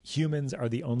Humans are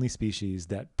the only species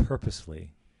that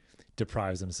purposefully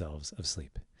deprives themselves of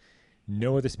sleep.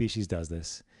 No other species does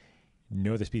this.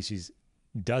 No other species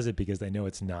does it because they know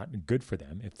it's not good for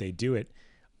them. If they do it,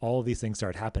 all of these things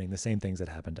start happening, the same things that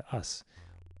happen to us.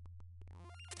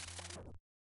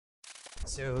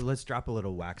 So let's drop a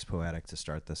little wax poetic to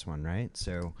start this one, right?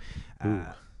 So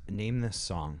name this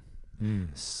song.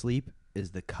 Sleep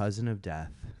is the cousin of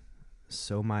death,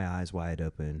 so my eyes wide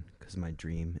open, because my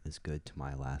dream is good to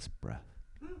my last breath.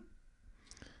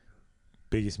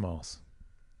 Biggie Smalls.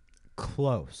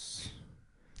 Close.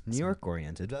 New York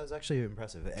oriented. That was actually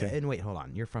impressive. Okay. And wait, hold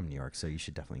on. You're from New York, so you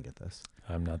should definitely get this.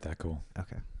 I'm not that cool.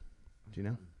 Okay. Do you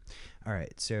know? All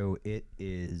right. So it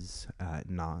is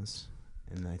Nas.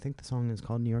 And I think the song is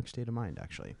called New York State of Mind,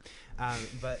 actually.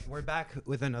 But we're back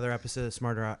with another episode of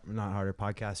Smarter, Not Harder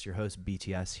podcast. Your host,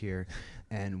 BTS, here.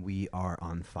 And we are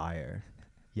on fire.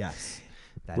 Yes.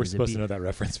 We're supposed to know that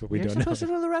reference, but we don't know. You're supposed to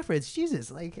know the reference.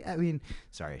 Jesus. Like, I mean,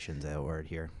 sorry, I shouldn't say a word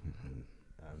here.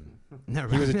 Never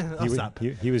mind.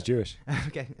 He was Jewish.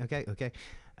 Okay.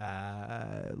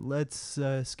 Let's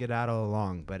skedaddle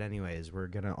along. But anyways, we're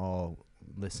going to all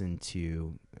listen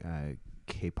to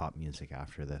K-pop music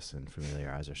after this and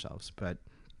familiarize ourselves. But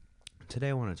today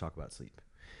I want to talk about sleep,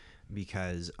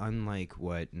 because unlike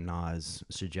what Nas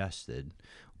suggested,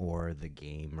 or The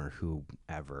Game, or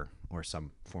whoever, or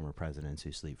some former presidents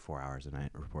who sleep 4 hours a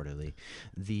night reportedly,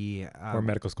 or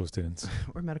medical school students,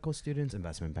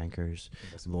 investment bankers,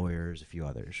 lawyers, a few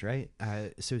others, right?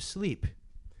 So sleep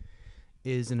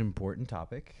is an important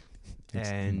topic.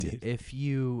 And indeed. If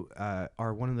you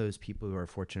are one of those people who are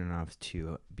fortunate enough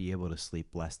to be able to sleep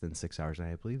less than 6 hours a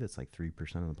night, I believe that's like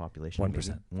 3% of the population.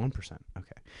 1%. 1%.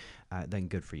 Okay. Then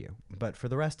good for you. But for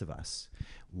the rest of us,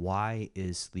 why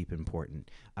is sleep important?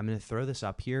 I'm going to throw this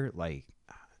up here like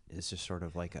it's just sort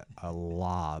of like a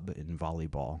lob in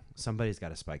volleyball. Somebody's got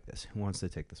to spike this. Who wants to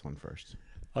take this one first?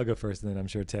 I'll go first, and then I'm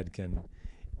sure Ted can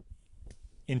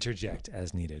interject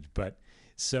as needed. But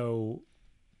so...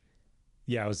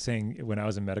 yeah, I was saying when I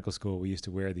was in medical school, we used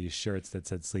to wear these shirts that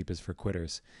said sleep is for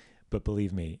quitters. But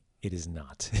believe me, it is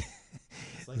not.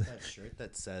 It's like that shirt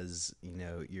that says,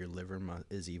 your liver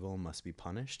is evil and must be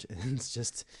punished. And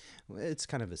it's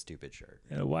kind of a stupid shirt.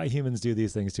 Why humans do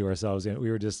these things to ourselves. And we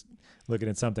were just looking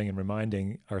at something and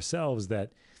reminding ourselves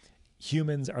that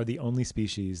humans are the only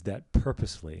species that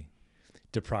purposefully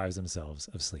deprives themselves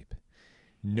of sleep.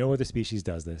 No other species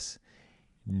does this.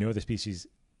 No other species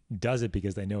does it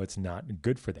because they know it's not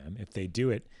good for them. If they do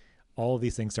it, all of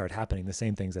these things start happening, the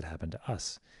same things that happen to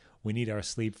us. We need our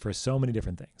sleep for so many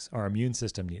different things. Our immune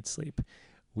system needs sleep.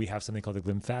 We have something called the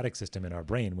lymphatic system in our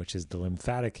brain, which is the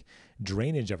lymphatic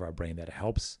drainage of our brain that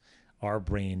helps our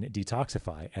brain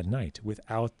detoxify at night.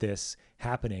 Without this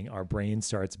happening, our brain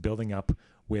starts building up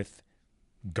with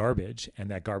garbage, and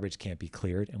that garbage can't be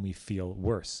cleared, and we feel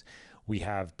worse. We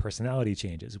have personality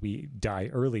changes. We die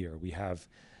earlier. We have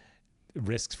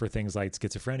risks for things like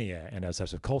schizophrenia and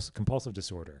obsessive compulsive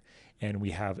disorder. And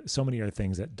we have so many other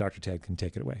things that Dr. Ted can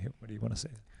take it away. What do you want to say?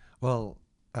 Well,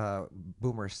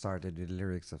 Boomer started with the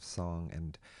lyrics of song,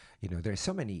 and, there's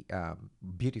so many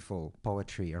beautiful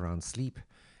poetry around sleep.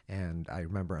 And I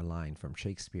remember a line from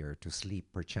Shakespeare, to sleep,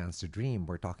 perchance to dream.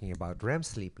 We're talking about REM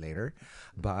sleep later.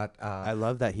 But I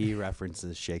love that he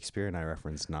references Shakespeare and I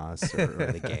reference Nas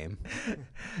or The Game.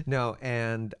 No,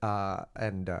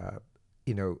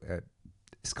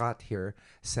 Scott here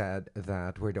said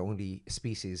that we're the only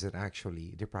species that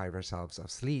actually deprive ourselves of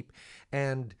sleep.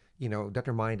 And, that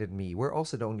reminded me, we're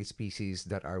also the only species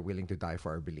that are willing to die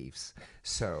for our beliefs.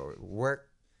 So we're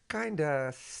kind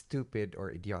of stupid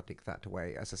or idiotic that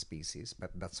way as a species,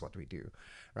 but that's what we do,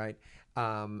 right?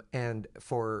 And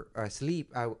for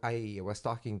sleep, I was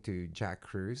talking to Jack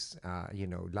Cruz,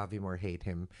 love him or hate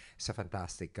him. He's a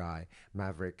fantastic guy,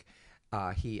 Maverick.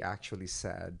 He actually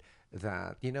said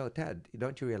that, Ted,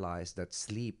 don't you realize that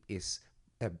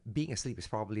being asleep is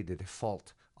probably the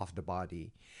default of the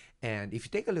body? And if you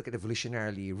take a look at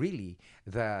evolutionarily, really,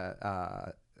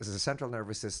 the central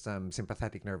nervous system,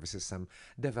 sympathetic nervous system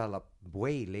developed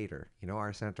way later.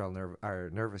 Our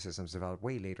nervous systems developed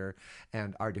way later,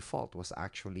 and our default was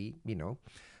actually,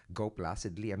 go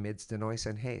placidly amidst the noise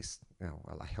and haste. Oh,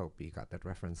 well, I hope you got that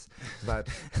reference. But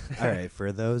all right,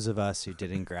 for those of us who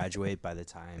didn't graduate by the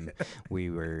time we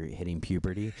were hitting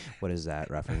puberty, what is that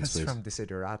reference, please? From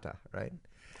Desiderata, right?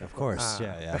 Of course,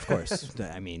 yeah, of course.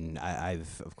 I mean,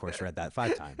 I've of course read that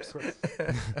 5 times.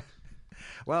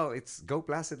 Well, it's go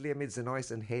placidly amidst the noise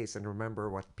and haste, and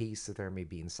remember what peace there may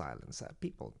be in silence.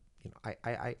 People,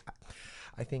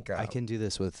 I think I can do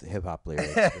this with hip hop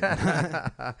lyrics.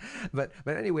 but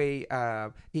anyway,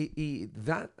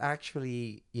 that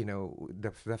actually,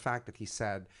 the fact that he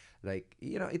said, like,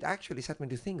 it actually set me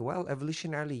to think, well,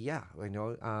 evolutionarily, yeah,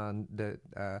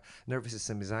 the nervous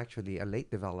system is actually a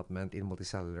late development in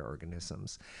multicellular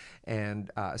organisms.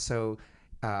 And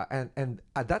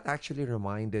that actually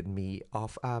reminded me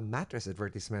of a mattress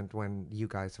advertisement when you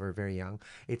guys were very young.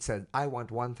 It said, "I want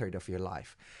 1/3 of your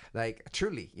life." Like,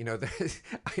 truly,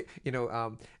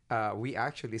 we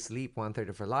actually sleep 1/3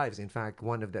 of our lives. In fact,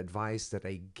 one of the advice that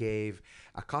I gave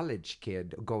a college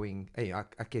kid a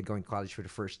kid going to college for the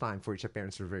first time, for which the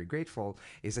parents were very grateful,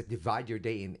 is that divide your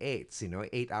day in eights.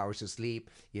 8 hours to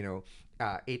sleep.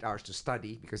 8 hours to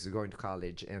study because you're going to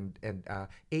college, and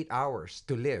 8 hours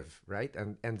to live, right?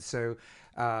 So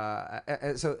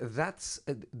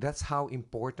that's how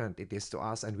important it is to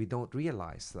us, and we don't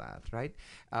realize that, right?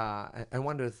 And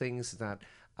one of the things that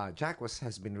Jack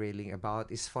has been railing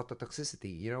about is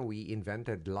phototoxicity. We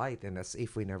invented light, and as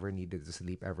if we never needed to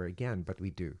sleep ever again, but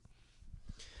we do.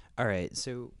 All right.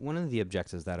 So one of the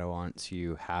objectives that I want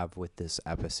to have with this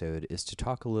episode is to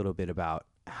talk a little bit about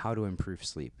how to improve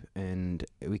sleep. And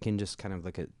we can just kind of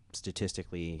look at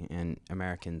statistically, and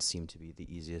Americans seem to be the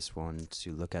easiest one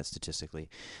to look at statistically.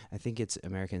 I think it's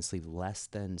Americans sleep less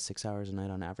than 6 hours a night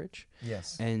on average.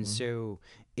 Yes. And so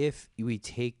if we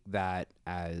take that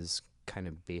as kind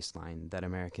of baseline, that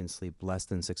Americans sleep less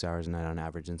than 6 hours a night on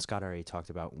average, and Scott already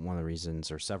talked about one of the reasons,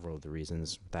 or several of the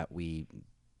reasons, that we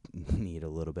need a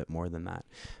little bit more than that.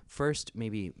 First,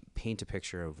 maybe paint a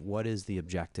picture of what is the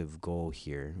objective goal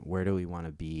here. Where do we want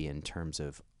to be in terms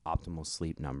of optimal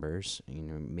sleep numbers?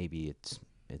 Maybe it's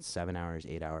 7 hours,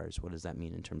 8 hours. What does that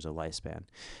mean in terms of lifespan?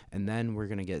 And then we're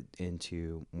going to get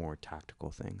into more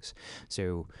tactical things.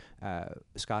 So,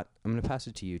 Scott, I'm going to pass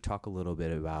it to you. Talk a little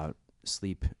bit about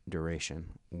sleep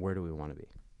duration. Where do we want to be?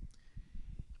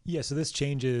 Yeah, so this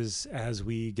changes as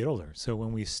we get older. So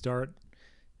when we start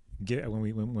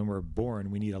when we're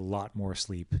born, we need a lot more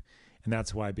sleep. And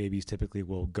that's why babies typically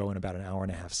will go in about an hour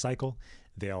and a half cycle.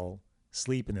 They'll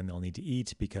sleep and then they'll need to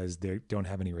eat because they don't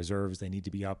have any reserves. They need to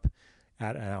be up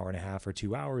at an hour and a half or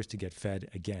 2 hours to get fed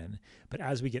again. But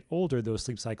as we get older, those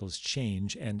sleep cycles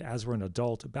change. And as we're an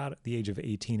adult, about the age of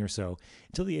 18 or so,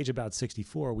 until the age of about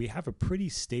 64, we have a pretty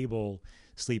stable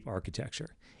sleep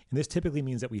architecture. And this typically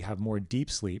means that we have more deep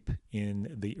sleep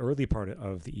in the early part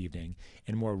of the evening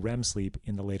and more REM sleep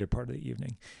in the later part of the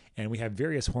evening. And we have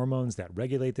various hormones that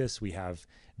regulate this. We have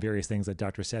various things that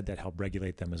Dr. said that help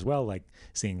regulate them as well, like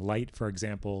seeing light, for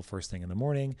example, first thing in the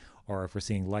morning, or if we're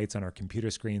seeing lights on our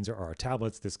computer screens or our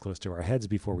tablets this close to our heads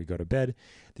before we go to bed.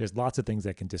 There's lots of things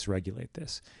that can dysregulate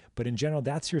this. But in general,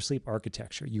 that's your sleep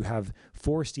architecture. You have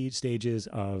 4 stages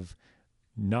of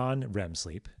non-REM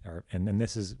sleep, and then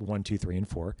this is 1, 2, 3, and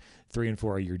 4. 3 and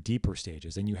 4 are your deeper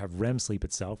stages, and you have REM sleep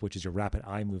itself, which is your rapid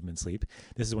eye movement sleep.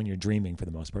 This is when you're dreaming for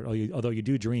the most part, although you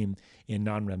do dream in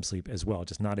non-REM sleep as well,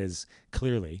 just not as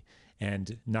clearly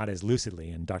and not as lucidly.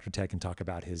 And Dr. Ted can talk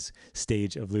about his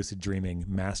stage of lucid dreaming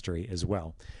mastery as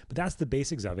well. But that's the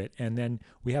basics of it. And then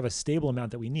we have a stable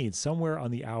amount that we need, somewhere on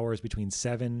the hours between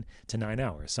 7 to 9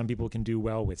 hours. Some people can do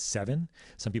well with 7,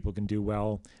 some people can do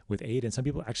well with 8, and some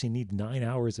people actually need 9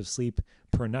 hours of sleep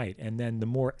per night. And then the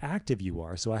more active you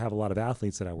are, so I have a lot of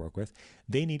athletes that I work with,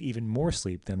 they need even more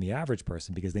sleep than the average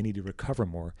person because they need to recover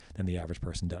more than the average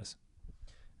person does.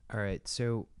 All right,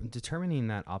 so determining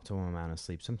that optimal amount of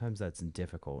sleep, sometimes that's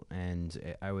difficult,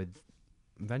 and I would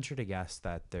venture to guess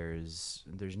that there's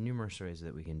numerous ways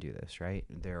that we can do this, right?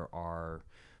 There are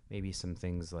maybe some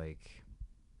things like,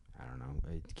 I don't know,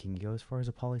 can you go as far as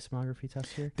a polysomnography test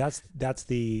here?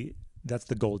 That's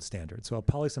the gold standard. So a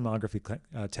polysomnography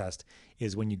test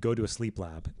is when you go to a sleep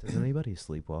lab. Does anybody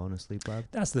sleep well in a sleep lab?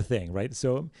 That's the thing, right?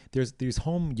 So there's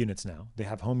home units now. They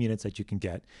have home units that you can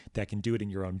get that can do it in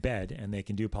your own bed, and they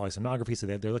can do polysomnography. So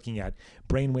they're looking at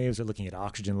brain waves, they're looking at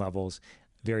oxygen levels,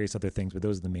 various other things, but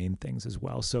those are the main things as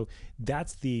well. So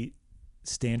that's the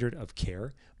standard of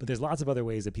care, but there's lots of other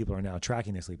ways that people are now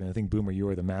tracking their sleep. And I think, Boomer, you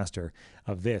are the master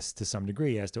of this to some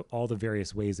degree as to all the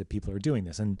various ways that people are doing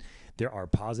this. And there are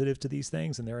positives to these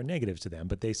things and there are negatives to them,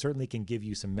 but they certainly can give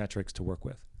you some metrics to work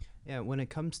with. Yeah, when it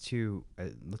comes to,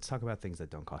 let's talk about things that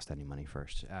don't cost any money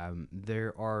first.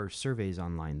 There are surveys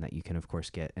online that you can, of course,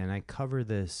 get. And I cover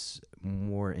this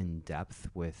more in depth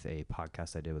with a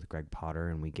podcast I did with Greg Potter,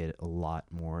 and we get a lot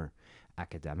more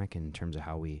academic in terms of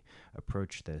how we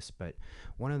approach this. But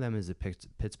one of them is the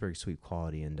Pittsburgh Sleep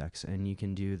Quality Index, and you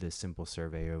can do this simple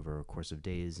survey over a course of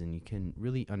days, and you can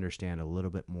really understand a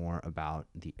little bit more about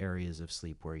the areas of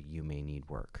sleep where you may need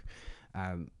work.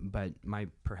 But my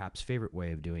perhaps favorite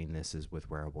way of doing this is with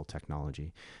wearable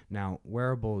technology. Now,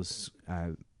 wearables,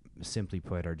 simply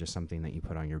put, are just something that you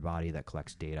put on your body that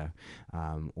collects data,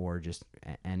 or just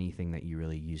anything that you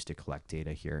really use to collect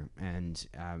data here. And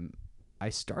I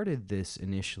started this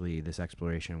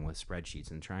exploration with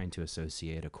spreadsheets and trying to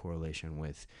associate a correlation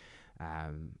with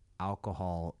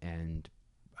alcohol and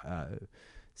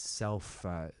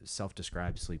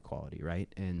self-described sleep quality,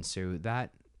 right? And so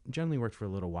that generally worked for a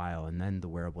little while, and then the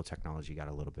wearable technology got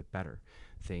a little bit better.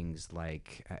 Things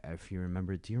like, if you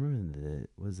remember, do you remember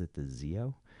was it the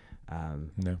Zeo?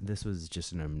 No. This was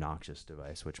just an obnoxious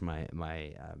device, which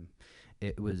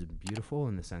it was beautiful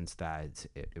in the sense that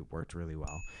it worked really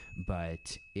well,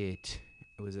 but it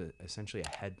was essentially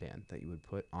a headband that you would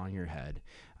put on your head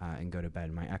and go to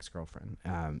bed. My ex-girlfriend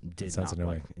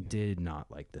did not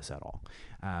like this at all,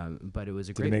 but it was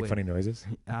a great way. Did it make funny noises?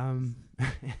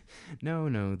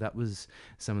 No, that was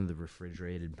some of the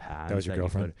refrigerated pads. That was your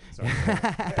girlfriend?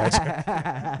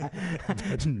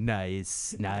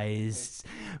 Nice.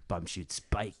 Bum shoot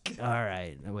spike. All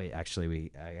right. Wait,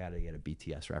 actually, I got to get a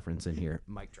BTS reference in here.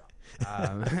 Mic drop.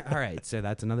 All right. So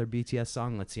that's another BTS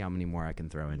song. Let's see how many more I can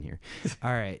throw in here.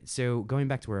 All right. So going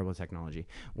back to wearable technology,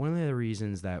 one of the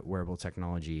reasons that wearable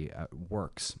technology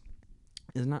works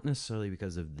is not necessarily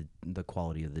because of the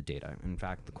quality of the data. In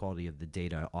fact, the quality of the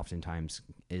data oftentimes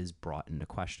is brought into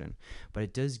question, but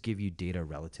it does give you data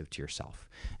relative to yourself.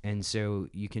 And so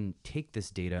you can take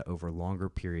this data over longer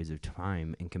periods of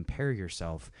time and compare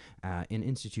yourself and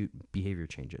institute behavior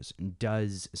changes.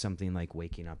 Does something like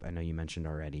waking up, I know you mentioned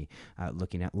already,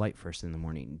 looking at light first in the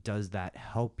morning, does that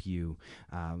help you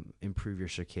improve your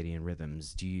circadian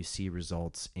rhythms? Do you see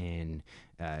results in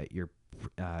your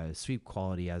sleep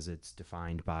quality as it's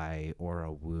defined by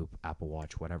Oura, Whoop, Apple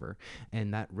Watch, whatever?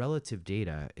 And that relative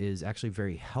data is actually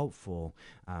very helpful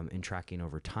in tracking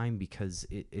over time because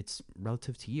it's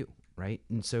relative to you, right?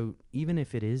 And so even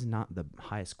if it is not the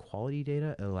highest quality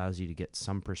data, it allows you to get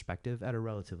some perspective at a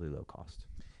relatively low cost.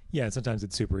 Yeah, and sometimes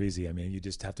it's super easy. I mean, you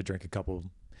just have to drink a couple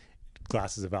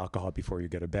glasses of alcohol before you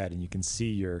go to bed, and you can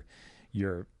see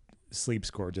your sleep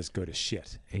score just go to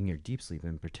shit. And your deep sleep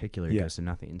in particular goes to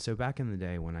nothing. And so back in the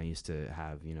day when I used to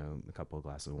have, a couple of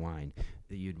glasses of wine,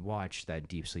 you'd watch that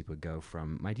deep sleep would go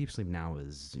from, my deep sleep now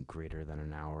is greater than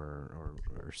an hour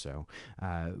or so,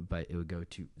 but it would go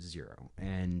to 0.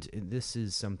 And this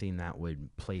is something that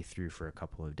would play through for a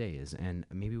couple of days. And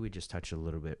maybe we just touch a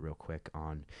little bit real quick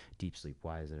on deep sleep.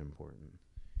 Why is it important?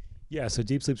 Yeah, so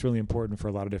deep sleep's really important for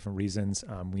a lot of different reasons.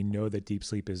 We know that deep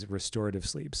sleep is restorative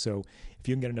sleep. So if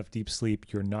you can get enough deep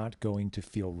sleep, you're not going to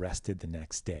feel rested the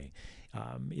next day.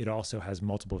 It also has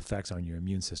multiple effects on your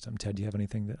immune system. Ted, do you have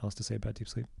anything else to say about deep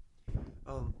sleep?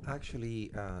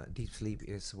 Actually, deep sleep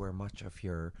is where much of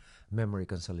your memory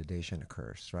consolidation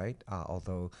occurs, right?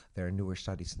 Although there are newer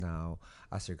studies now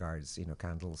as regards,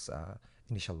 Candle's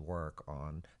initial work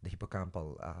on the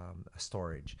hippocampal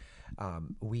storage.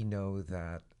 We know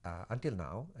that until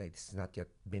now, it's not yet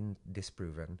been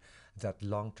disproven that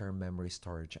long-term memory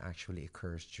storage actually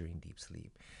occurs during deep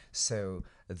sleep. So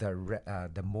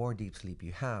the more deep sleep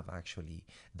you have, actually,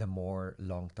 the more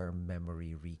long-term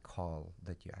memory recall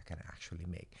that you can actually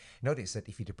make. Notice that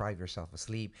if you deprive yourself of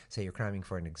sleep, say you're cramming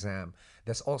for an exam,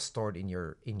 that's all stored in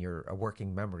your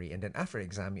working memory, and then after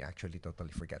exam, you actually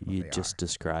totally forget what you they just are.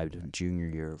 Described junior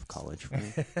year of college for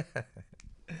me.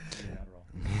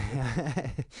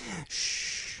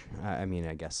 Shh. I mean,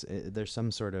 I guess there's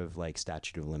some sort of like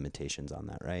statute of limitations on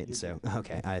that, right? So,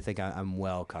 okay, I think I'm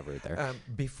well covered there.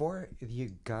 Before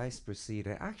you guys proceed,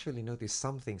 I actually noticed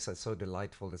something so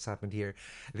delightful that's happened here.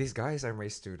 These guys are my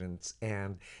students,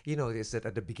 and you notice that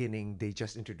at the beginning, they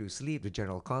just introduced sleep, the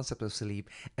general concept of sleep,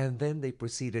 and then they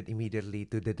proceeded immediately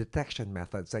to the detection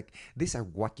methods. Like, these are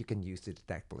what you can use to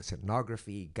detect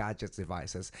polysomnography, gadgets,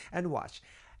 devices, and watch.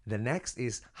 The next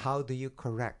is, how do you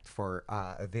correct for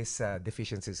these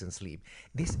deficiencies in sleep?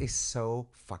 This is so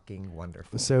fucking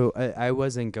wonderful. So I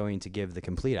wasn't going to give the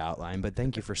complete outline, but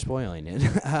thank you for spoiling it.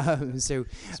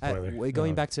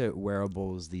 Going back to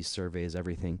wearables, these surveys,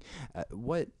 everything,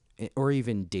 or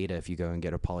even data, if you go and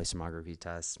get a polysomnography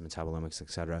test, metabolomics,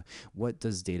 etc., what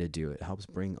does data do? It helps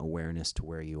bring awareness to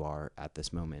where you are at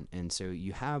this moment. And so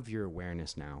you have your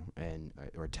awareness now,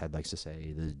 or Ted likes to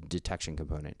say, the detection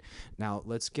component. Now,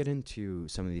 let's get into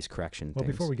some of these correction things. Well,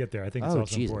 before we get there, I think it's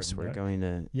also Jesus, important. We're going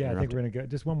to I think we're going to go.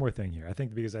 Just one more thing here. I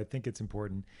think it's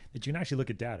important that you can actually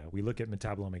look at data. We look at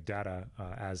metabolomic data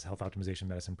as health optimization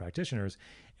medicine practitioners,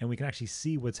 and we can actually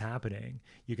see what's happening.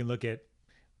 You can look at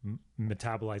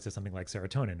metabolites of something like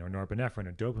serotonin or norepinephrine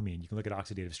or dopamine. You can look at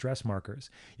oxidative stress markers.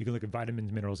 You can look at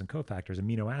vitamins, minerals, and cofactors,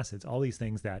 amino acids, all these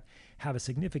things that have a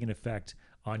significant effect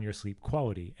on your sleep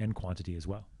quality and quantity as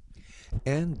well.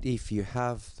 And if you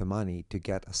have the money to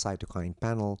get a cytokine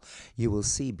panel, you will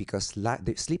see, because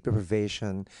the sleep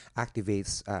deprivation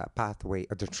activates a pathway,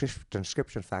 a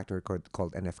transcription factor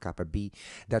called NF-kappa B,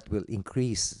 that will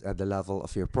increase the level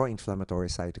of your pro-inflammatory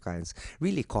cytokines,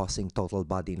 really causing total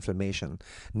body inflammation,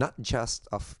 not just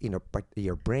of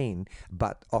your brain,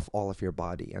 but of all of your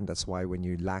body. And that's why when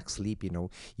you lack sleep,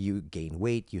 you gain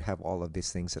weight. You have all of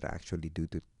these things that actually due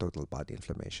to total body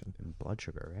inflammation. And blood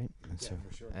sugar, right? And Yeah,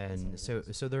 for sure. And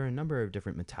so there are a number of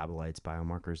different metabolites,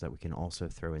 biomarkers that we can also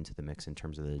throw into the mix in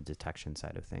terms of the detection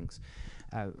side of things.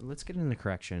 Let's get into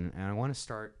correction, and I want to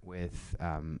start with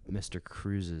Mr.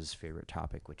 Cruz's favorite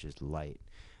topic, which is light.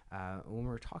 When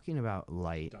we're talking about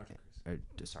light,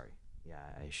 sorry. Yeah,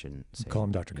 I shouldn't say. Call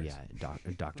him Dr. Cruz. Yeah,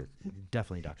 Doctor,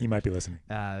 definitely Dr. He might be listening.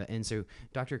 And so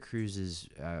Dr. Cruz is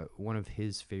one of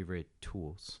his favorite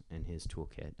tools in his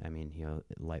toolkit. I mean,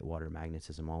 light, water,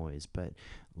 magnetism always, but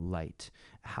light.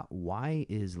 Why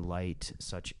is light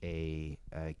such a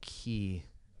key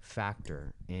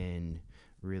factor in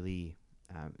really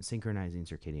synchronizing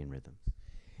circadian rhythms?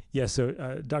 Yeah, so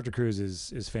Dr. Cruz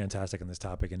is fantastic on this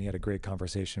topic, and he had a great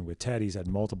conversation with Ted. He's had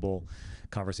multiple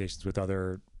conversations with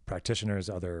other practitioners,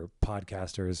 other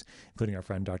podcasters, including our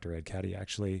friend Dr. Ed Caddy,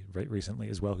 actually, recently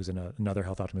as well, who's another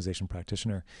health optimization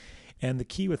practitioner. And the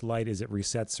key with light is it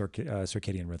resets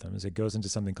circadian rhythms. It goes into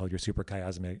something called your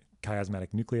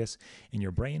suprachiasmatic nucleus in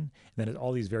your brain. And then it has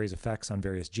all these various effects on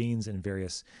various genes and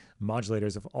various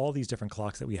modulators of all these different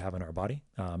clocks that we have in our body.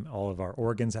 All of our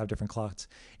organs have different clocks,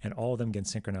 and all of them get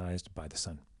synchronized by the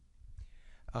sun.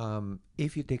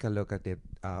 If you take a look at it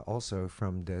also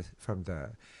from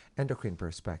the endocrine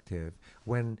perspective,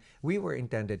 when we were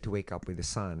intended to wake up with the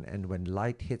sun, and when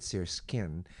light hits your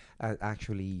skin,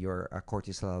 actually your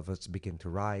cortisol levels begin to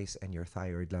rise and your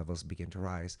thyroid levels begin to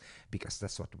rise, because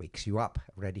that's what wakes you up,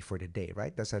 ready for the day,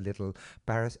 right? That's a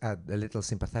little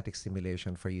sympathetic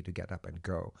stimulation for you to get up and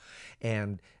go.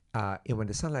 And when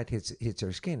the sunlight hits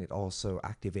your skin, it also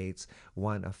activates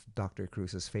one of Dr.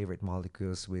 Cruz's favorite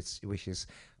molecules, which is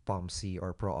POMC,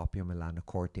 or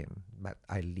pro-opiomelanocortin. But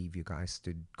I leave you guys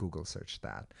to Google search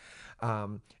that.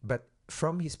 But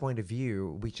from his point of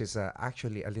view, which is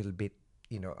actually a little bit,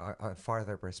 a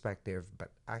farther perspective, but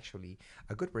actually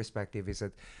a good perspective, is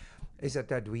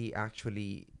that we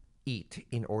actually eat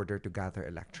in order to gather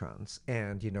electrons,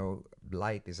 and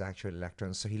light is actually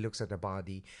electrons. So he looks at the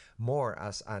body more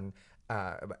as an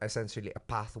essentially a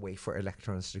pathway for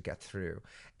electrons to get through,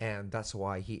 and that's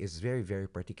why he is very, very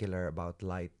particular about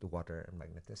light, water, and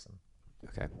magnetism.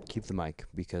 Okay, keep the mic,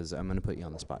 because I'm going to put you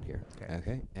on the spot here.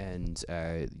 Okay, and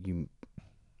you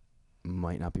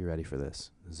might not be ready for this.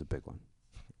 This is a big one.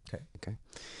 Okay.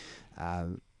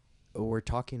 We're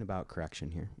talking about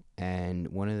correction here, and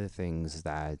one of the things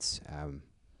that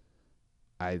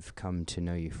I've come to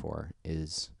know you for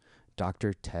is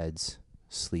Dr. Ted's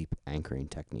sleep anchoring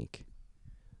technique.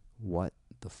 What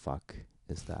the fuck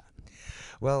is that?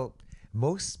 Well,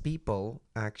 most people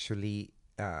actually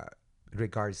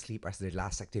regard sleep as their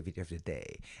last activity of the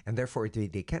day, and therefore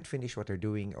they can't finish what they're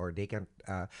doing, or they can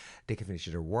finish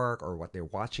their work or what they're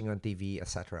watching on TV,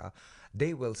 etc.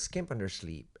 They will skimp on their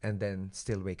sleep and then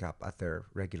still wake up at their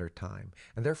regular time,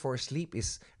 and therefore sleep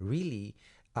is really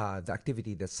the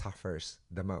activity that suffers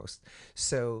the most.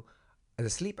 So the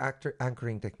sleep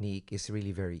anchoring technique is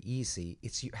really very easy.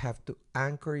 You have to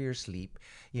anchor your sleep,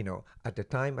 at the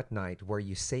time at night where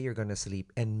you say you're going to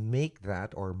sleep, and make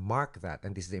that, or mark that,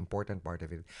 and this is the important part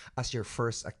of it, as your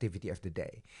first activity of the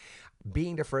day.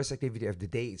 Being the first activity of the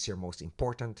day, it's your most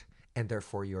important, and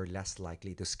therefore you're less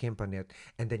likely to skimp on it.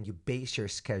 And then you base your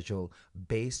schedule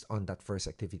based on that first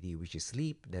activity, which is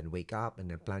sleep, then wake up, and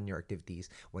then plan your activities.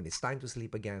 When it's time to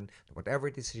sleep again, whatever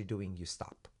it is you're doing, you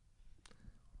stop.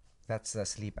 That's the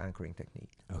sleep anchoring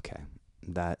technique. Okay,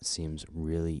 that seems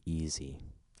really easy.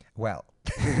 Well,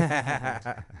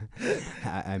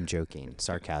 I'm joking,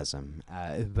 sarcasm.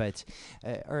 But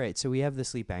all right, so we have the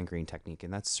sleep anchoring technique,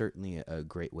 and that's certainly a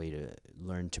great way to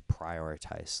learn to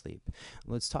prioritize sleep.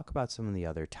 Let's talk about some of the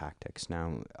other tactics.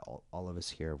 Now, all of us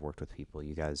here have worked with people.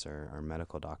 You guys are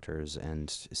medical doctors and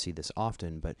see this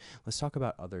often, but let's talk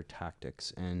about other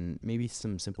tactics and maybe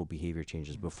some simple behavior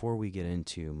changes before we get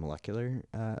into molecular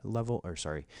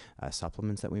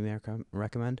supplements that we may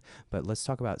recommend. But let's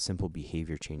talk about simple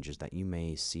behavior changes that you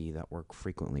may see that work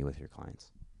frequently with your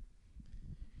clients.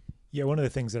 Yeah, one of the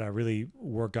things that I really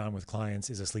work on with clients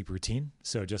is a sleep routine.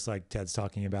 So just like Ted's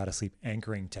talking about a sleep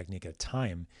anchoring technique at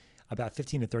time, about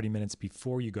 15 to 30 minutes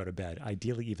before you go to bed,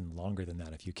 ideally even longer than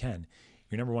that if you can,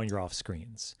 you're number one, you're off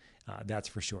screens. That's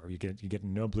for sure. You get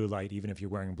no blue light, even if you're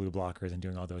wearing blue blockers and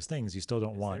doing all those things. You still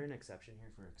don't want. Is there an exception here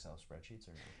for Excel spreadsheets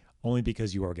or no? Only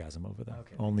because you orgasm over them.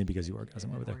 Okay. Only because you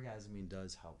orgasm over them. Orgasming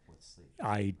does help with sleep.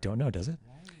 I don't know, does it?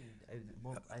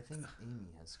 I think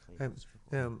Amy has claimed this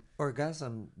before.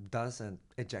 Orgasm doesn't,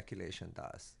 ejaculation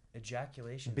does.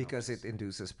 Ejaculation Because helps. it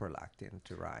induces prolactin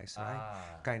to rise, right?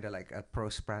 Ah. Kind of like a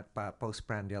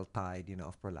postprandial tide,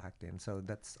 of prolactin. So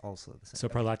that's also the same. So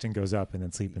prolactin goes up and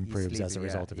then sleep You improves sleep, as a yeah,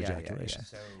 result of yeah, yeah, ejaculation.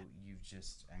 So you've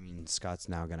just, Scott's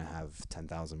now going to have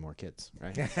 10,000 more kids,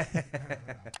 right?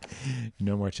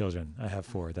 No more children. I have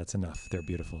 4. That's enough. They're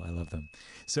beautiful. I love them.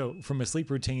 So from a sleep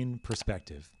routine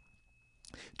perspective,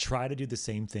 try to do the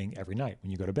same thing every night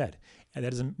when you go to bed. And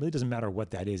that doesn't matter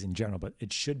what that is in general, but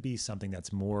it should be something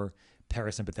that's more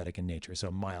parasympathetic in nature.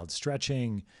 So mild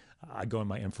stretching, I go in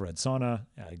my infrared sauna,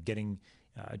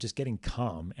 just getting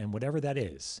calm. And whatever that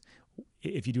is,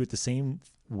 if you do it the same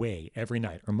way every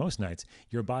night or most nights,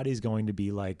 your body's going to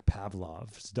be like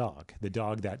Pavlov's dog, the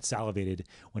dog that salivated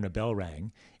when a bell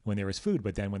rang when there was food,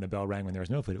 but then when the bell rang when there was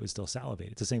no food, it would still salivate.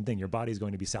 It's the same thing. Your body's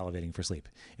going to be salivating for sleep,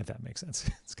 if that makes sense.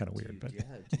 It's kind of weird, but do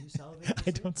you salivate for I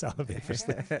sleep? don't salivate for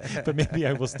sleep, but maybe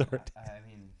I will start.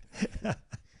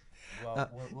 Well,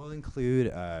 we'll include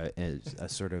a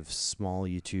sort of small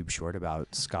YouTube short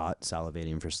about Scott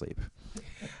salivating for sleep.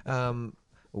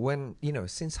 When,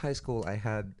 since high school, I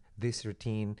had this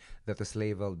routine that was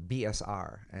labeled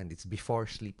BSR, and it's before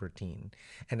sleep routine.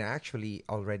 And I actually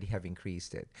already have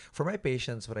increased it. For my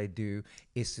patients, what I do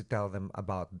is to tell them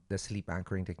about the sleep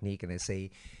anchoring technique. And I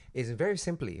say, it's very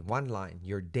simply, one line,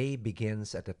 your day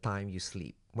begins at the time you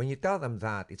sleep. When you tell them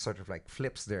that, it sort of like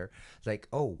flips there, like,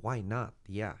 oh, why not?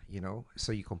 Yeah,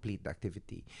 so you complete the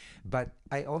activity. But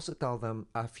I also tell them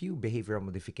a few behavioral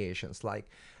modifications, like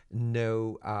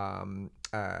nothing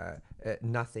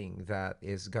that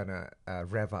is gonna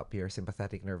rev up your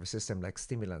sympathetic nervous system, like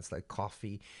stimulants like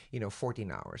coffee,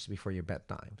 14 hours before your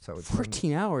bedtime. So it's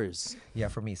 14 hours. Yeah,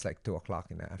 for me it's like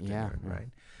 2:00 in the afternoon, right?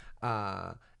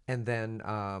 And then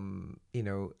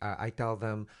I tell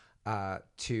them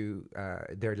to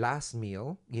their last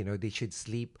meal, they should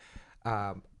sleep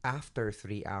after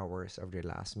 3 hours of their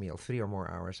last meal, 3 or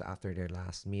more hours after their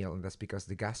last meal. And that's because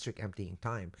the gastric emptying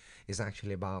time is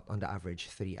actually about, on the average,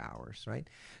 3 hours, right?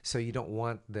 So you don't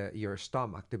want your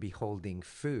stomach to be holding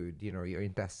food. Your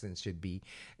intestines should be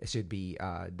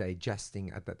digesting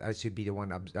at that. Should be the one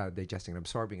digesting and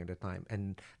absorbing at the time,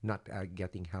 and not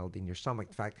getting held in your stomach.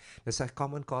 In fact, that's a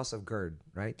common cause of GERD,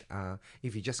 right?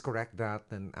 If you just correct that,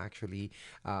 then actually,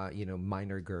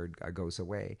 minor GERD goes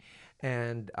away.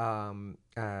 And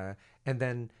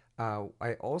then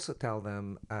I also tell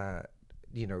them,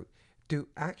 to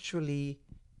actually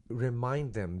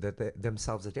remind them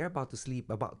themselves that they're about to sleep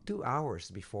about 2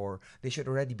 hours before they should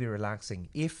already be relaxing.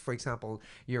 If, for example,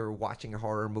 you're watching a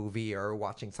horror movie or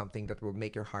watching something that will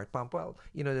make your heart pump, well,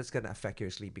 that's going to affect your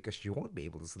sleep because you won't be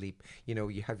able to sleep.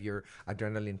 You have your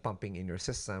adrenaline pumping in your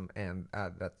system, and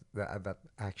that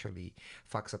actually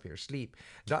fucks up your sleep.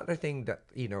 The other thing that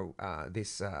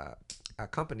these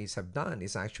companies have done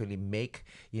is actually make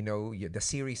the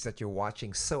series that you're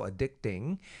watching so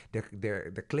addicting.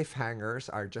 The cliffhangers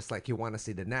are just like you want to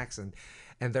see the next, and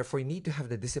therefore you need to have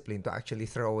the discipline to actually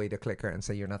throw away the clicker and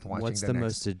say you're not watching. What's the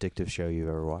most addictive show you've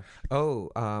ever watched?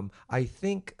 I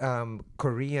think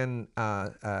Korean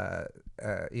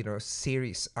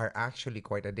series are actually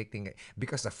quite addicting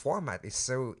because the format is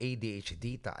so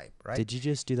ADHD type, right? Did you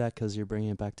just do that because you're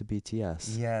bringing it back to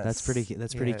BTS? Yes. That's pretty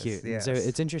cute. Yes. So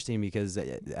it's interesting because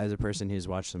as a person who's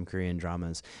watched some Korean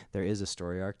dramas, there is a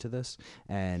story arc to this,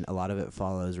 and a lot of it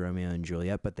follows Romeo and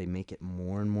Juliet, but they make it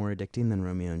more and more addicting than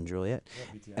Romeo and Juliet.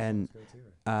 And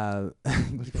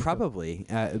probably,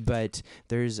 but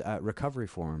there's recovery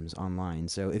forums online.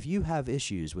 So if you have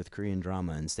issues with Korean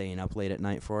drama and staying up late at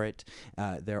night for it,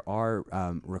 there are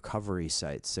recovery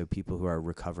sites. So people who are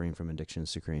recovering from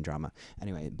addictions to Korean drama.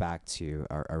 Anyway, back to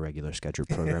our regular scheduled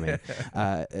programming.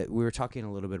 We were talking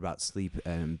a little bit about sleep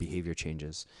and behavior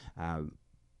changes.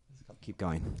 Keep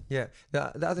going. Yeah.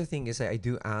 The other thing is I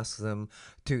do ask them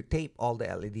to tape all the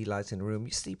LED lights in the room.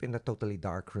 You sleep in a totally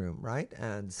dark room, right?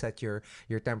 And set your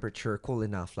temperature cool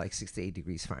enough, like 68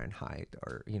 degrees Fahrenheit,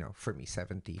 or for me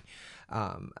 70,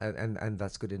 and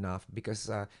that's good enough because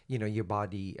your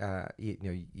body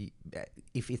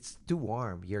if it's too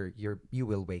warm, you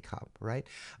will wake up, right?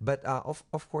 But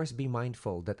of course, be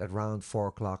mindful that around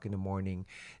 4:00 in the morning,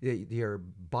 your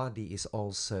body's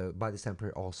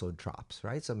temperature also drops,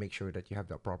 right? So make sure sure that you have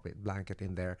the appropriate blanket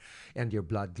in there, and your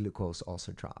blood glucose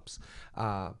also drops.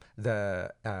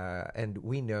 And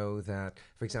we know that,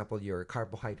 for example, your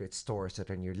carbohydrate stores that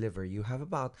are in your liver, you have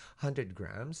about 100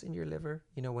 grams in your liver,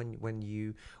 when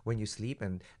you sleep,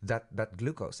 and that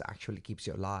glucose actually keeps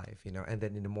you alive, and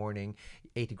then in the morning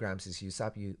 80 grams is used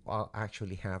up, you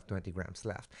actually have 20 grams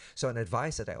left. So an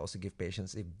advice that I also give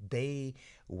patients, if they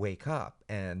wake up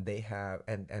and they have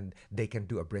and they can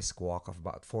do a brisk walk of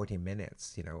about 40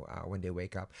 minutes, when they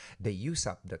wake up, they use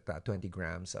up that 20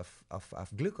 grams of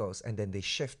glucose, and then they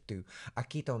shift to a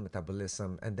ketone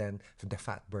metabolism, and then the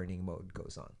fat burning mode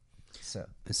goes on. So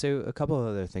a couple of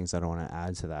other things that I want to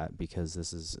add to that, because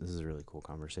this is a really cool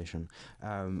conversation.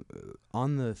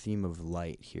 On the theme of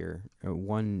light here,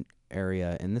 one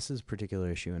area, and this is a particular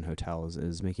issue in hotels,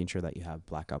 is making sure that you have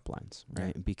blackout blinds,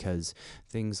 right? Yeah. Because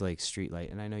things like street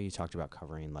light, and I know you talked about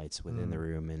covering lights within the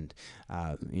room, and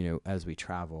as we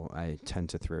travel, I tend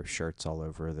to throw shirts all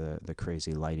over the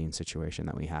crazy lighting situation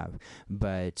that we have.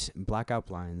 But blackout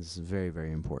blinds, very,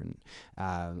 very important.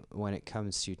 When it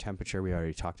comes to temperature, we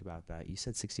already talked about that. You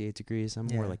said 68 degrees. I'm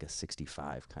more like a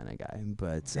 65 kind of guy,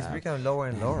 but it's becoming lower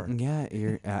and lower. Yeah,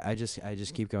 I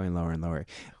just keep going lower and lower.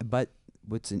 But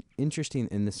what's an interesting,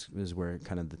 and this is where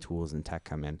kind of the tools and tech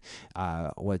come in,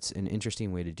 what's an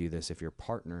interesting way to do this, if your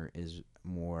partner is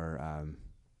more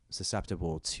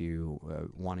susceptible to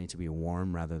wanting to be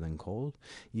warm rather than cold,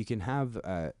 you can have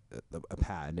a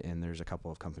pad, and there's a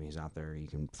couple of companies out there, you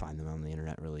can find them on the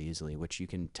internet really easily, which you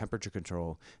can temperature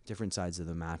control different sides of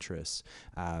the mattress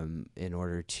in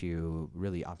order to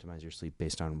really optimize your sleep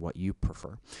based on what you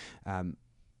prefer.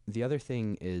 The other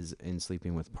thing is, in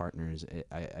sleeping with partners,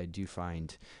 I do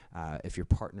find if your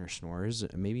partner snores,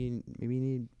 maybe you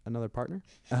need another partner,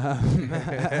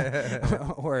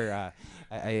 or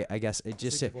I guess it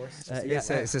just it's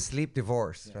a sleep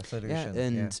divorce resolution.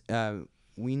 Yeah, and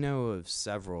we know of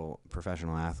several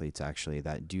professional athletes actually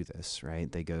that do this,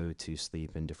 right? They go to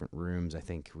sleep in different rooms. I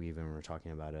think we even were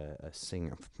talking about a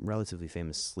singer, relatively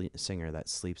famous singer that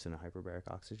sleeps in a hyperbaric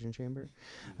oxygen chamber,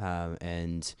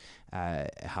 and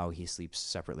how he sleeps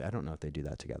separately. I don't know if they do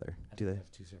that together. Do they have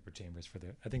two separate chambers for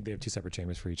I think they have two separate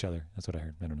chambers for each other. That's what I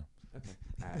heard. I don't know. Okay.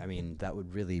 I mean, that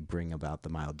would really bring about the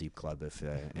Mile Deep Club if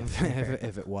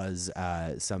it was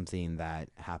something that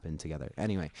happened together.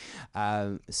 Anyway,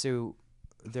 so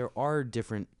there are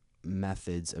different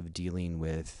methods of dealing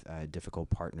with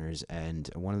difficult partners, and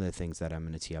one of the things that I'm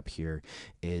going to tee up here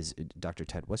is, Dr.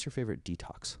 Ted, what's your favorite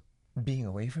detox? Being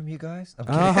away from you guys?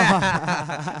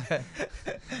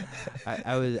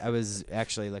 I was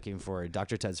actually looking for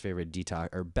Dr. Ted's favorite detox,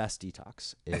 or best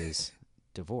detox, is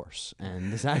divorce,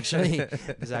 and this actually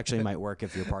might work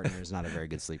if your partner is not a very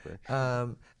good sleeper. I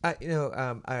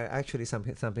actually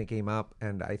something came up,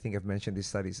 and I think I've mentioned these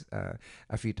studies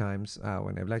a few times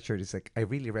when I've lectured. It's like I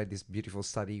really read this beautiful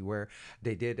study where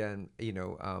they did an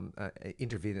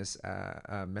intravenous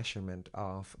measurement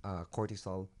of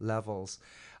cortisol levels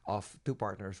of two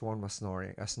partners. One was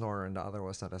snoring, a snorer, and the other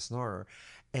was not a snorer,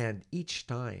 and each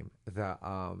time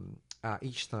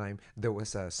there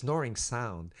was a snoring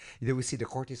sound, you would see the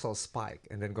cortisol spike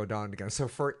and then go down again. So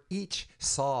for each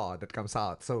saw that comes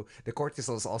out, so the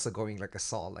cortisol is also going like a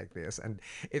saw like this. And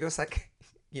it was like,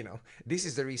 this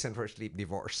is the reason for sleep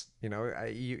divorce.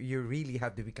 You really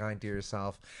have to be kind to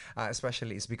yourself,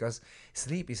 especially it's because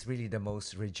sleep is really the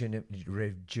most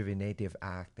rejuvenative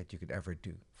act that you could ever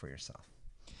do for yourself.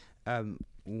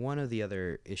 One of the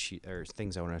other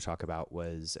things I want to talk about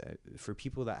was for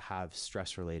people that have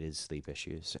stress-related sleep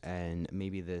issues, and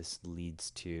maybe this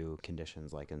leads to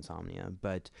conditions like insomnia,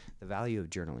 but the value of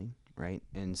journaling, right?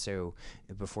 And so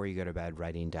before you go to bed,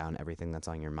 writing down everything that's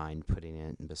on your mind, putting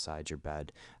it beside your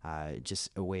bed,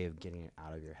 just a way of getting it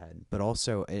out of your head. But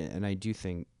also, and I do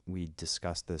think we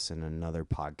discussed this in another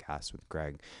podcast with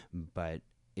Greg, but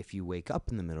if you wake up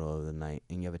in the middle of the night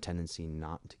and you have a tendency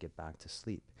not to get back to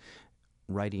sleep,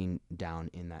 writing down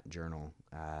in that journal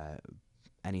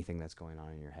anything that's going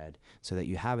on in your head so that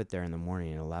you have it there in the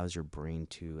morning, it allows your brain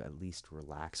to at least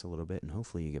relax a little bit, and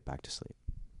hopefully you get back to sleep.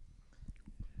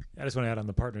 I just want to add on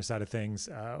the partner side of things.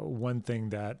 One thing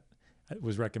that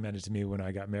was recommended to me when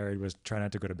I got married was try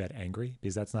not to go to bed angry,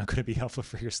 because that's not going to be helpful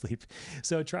for your sleep.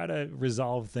 So try to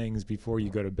resolve things before you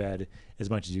go to bed as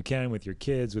much as you can with your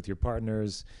kids, with your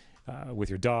partners, with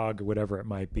your dog, whatever it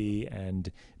might be,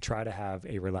 and try to have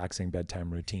a relaxing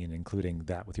bedtime routine, including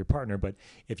that with your partner. But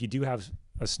if you do have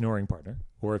a snoring partner,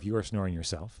 or if you are snoring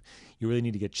yourself, you really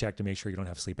need to get checked to make sure you don't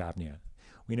have sleep apnea.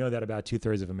 We know that about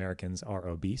 2/3 of Americans are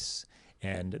obese,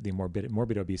 and the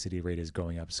morbid obesity rate is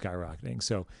going up, skyrocketing.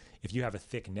 So if you have a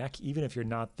thick neck, even if you're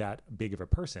not that big of a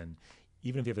person,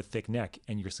 even if you have a thick neck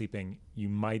and you're sleeping, you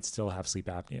might still have sleep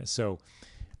apnea. So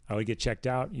I would get checked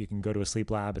out. You can go to a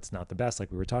sleep lab. It's not the best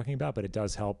like we were talking about, but it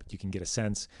does help. You can get a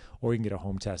sense, or you can get a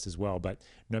home test as well. But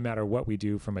no matter what we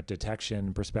do from a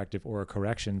detection perspective or a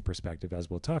correction perspective, as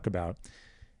we'll talk about,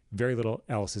 very little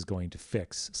else is going to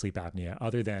fix sleep apnea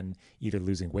other than either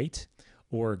losing weight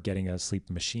or getting a sleep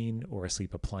machine or a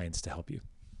sleep appliance to help you.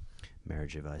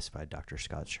 Marriage advice by Dr.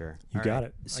 Scott Sher. You got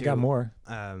it. I got more.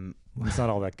 It's not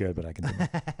all that good, but I can do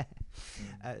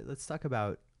it. Let's talk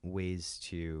about ways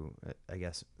to, I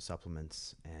guess,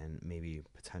 supplements and maybe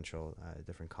potential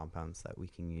different compounds that we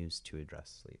can use to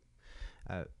address sleep.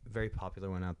 Very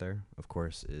popular one out there, of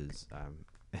course, is,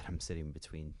 and I'm sitting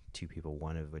between two people,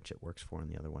 one of which it works for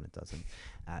and the other one it doesn't,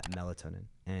 melatonin.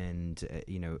 And,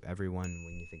 everyone,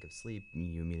 when you think of sleep,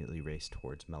 you immediately race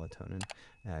towards melatonin.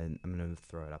 And I'm going to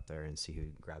throw it up there and see who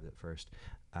grabs it first.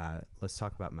 Let's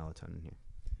talk about melatonin here.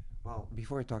 Well,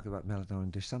 before I talk about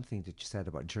melatonin, there's something that you said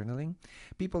about journaling.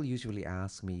 People usually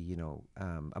ask me,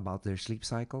 about their sleep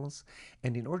cycles.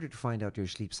 And in order to find out your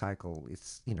sleep cycle,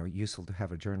 it's, useful to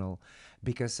have a journal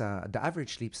because the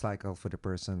average sleep cycle for the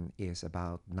person is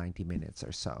about 90 minutes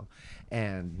or so.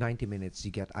 And 90 minutes,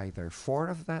 you get either 4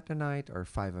 of that a night or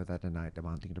 5 of that a night,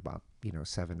 amounting to about,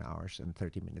 7 hours and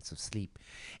 30 minutes of sleep.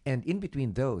 And in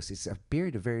between those, it's a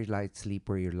period of very light sleep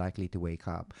where you're likely to wake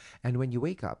up. And when you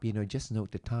wake up, just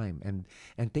note the time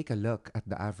and take a look at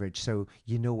the average so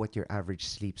you know what your average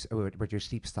sleeps or what your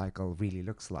sleep cycle really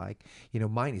looks like.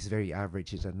 Mine is very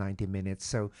average. It's at 90 minutes.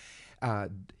 So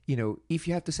if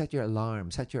you have to set your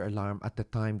alarm at the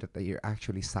time that your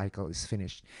actually cycle is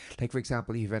finished. Like, for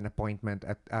example, you have an appointment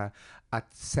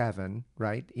at 7,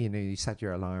 right? You set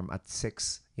your alarm at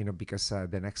 6, because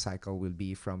the next cycle will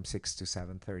be from 6 to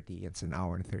 7:30. It's an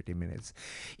hour and 30 minutes.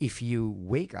 If you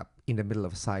wake up in the middle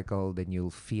of a cycle, then you'll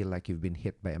feel like you've been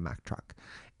hit by a Mack truck,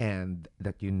 and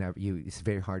that it's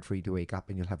very hard for you to wake up,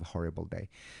 and you'll have a horrible day.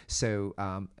 So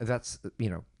that's the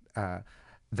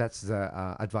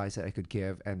advice that I could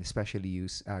give, and especially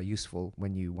useful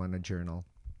when you want to journal.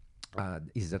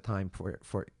 Is the time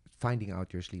for finding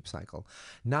out your sleep cycle.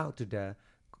 Now to the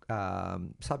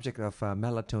subject of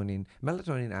melatonin.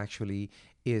 Melatonin actually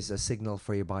is a signal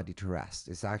for your body to rest.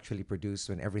 It's actually produced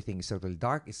when everything is totally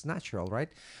dark. It's natural, right?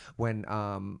 When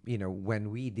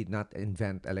we did not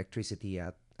invent electricity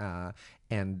yet,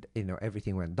 and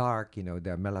everything went dark,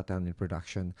 the melatonin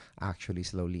production actually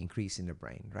slowly increased in the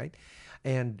brain, right?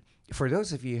 And for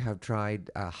those of you who have tried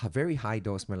a very high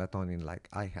dose melatonin like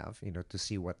I have, to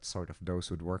see what sort of dose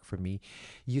would work for me,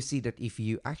 you see that if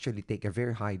you actually take a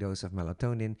very high dose of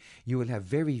melatonin, you will have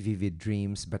very vivid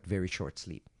dreams but very short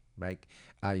sleep. Like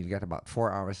you'll get about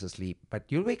 4 hours of sleep, but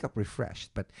you'll wake up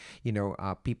refreshed. But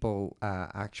people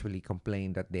actually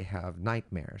complain that they have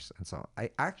nightmares, and so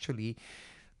I actually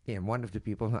am one of the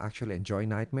people who actually enjoy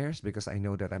nightmares because I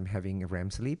know that I'm having a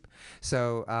REM sleep.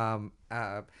 So,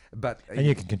 and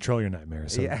you can control your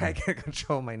nightmares. So yeah, I can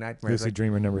control my nightmares. Lucid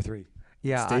dreamer number 3.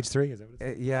 Yeah, stage 3 is that what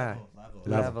it is? Yeah,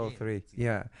 level 3.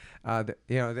 Yeah,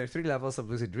 there are 3 levels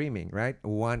of lucid dreaming, right?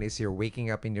 One is you're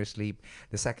waking up in your sleep.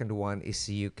 The second one is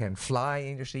you can fly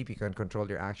in your sleep. You can control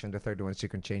your action. The third one is you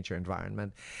can change your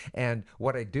environment. And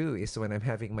what I do is when I'm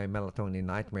having my melatonin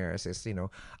nightmares is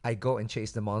I go and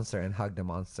chase the monster and hug the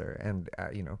monster, and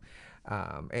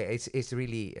it's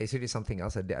really something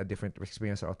else, a different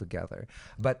experience altogether.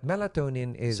 But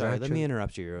melatonin is Sorry, let me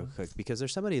interrupt you real quick, because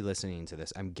there's somebody listening to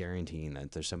this. I'm guaranteeing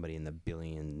that there's somebody in the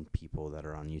billion people that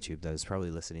are on YouTube that is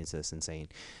probably listening to this and saying,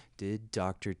 did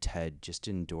Dr. Ted just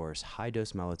endorse high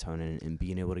dose melatonin and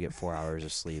being able to get 4 hours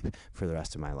of sleep for the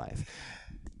rest of my life?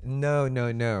 No.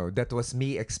 That was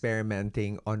me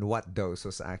experimenting on what dose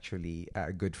was actually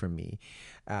good for me.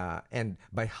 And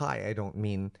by high, I don't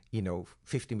mean,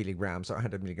 50 milligrams or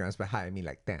 100 milligrams. By high, I mean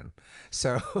like 10.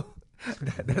 So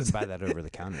Let's buy that over the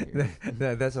counter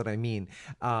here. That's what I mean.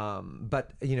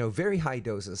 But, very high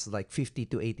doses, like 50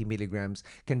 to 80 milligrams,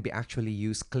 can be actually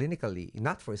used clinically,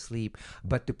 not for sleep,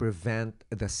 but to prevent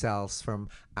the cells from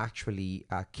actually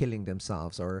killing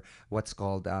themselves, or what's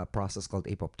called a process called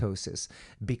apoptosis,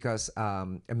 because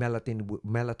melatonin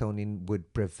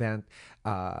would prevent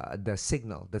the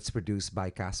signal that's produced by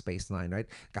caspase-9, right?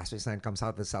 Caspase-9 comes out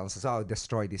of the cell and says, oh,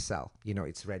 destroy this cell.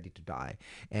 It's ready to die,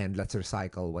 and let's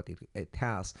recycle what it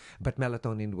has. But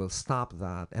melatonin will stop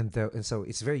that. And so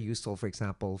it's very useful, for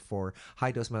example, for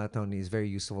high-dose melatonin is very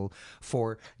useful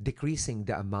for decreasing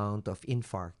the amount of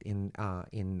infarct in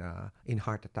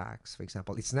heart attacks, for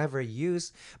example. It's never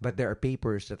used, but there are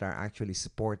papers that are actually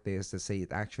support this, that say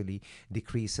it actually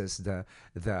decreases the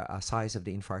size of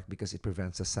the infarct because it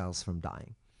prevents the cells from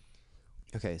dying.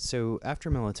 Okay, so after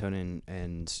melatonin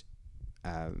and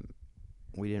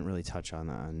we didn't really touch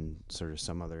on sort of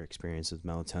some other experience with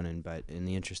melatonin, but in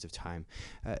the interest of time,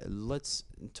 let's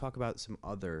talk about some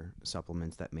other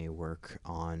supplements that may work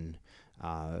on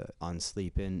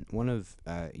sleep. And one of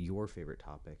your favorite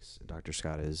topics, Dr.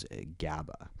 Scott, is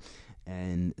GABA.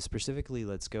 And specifically,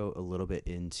 let's go a little bit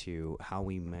into how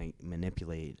we might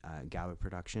manipulate GABA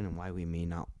production and why we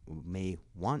may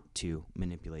want to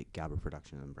manipulate GABA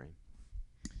production in the brain.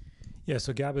 Yeah,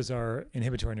 so GABA is our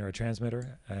inhibitory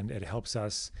neurotransmitter, and it helps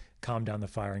us calm down the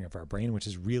firing of our brain, which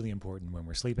is really important when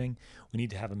we're sleeping. We need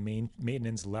to have a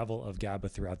maintenance level of GABA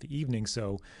throughout the evening,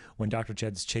 so when Dr.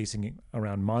 Ched's chasing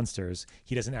around monsters,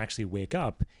 he doesn't actually wake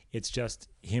up. It's just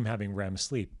him having REM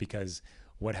sleep, because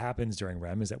what happens during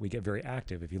REM is that we get very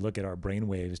active. If you look at our brain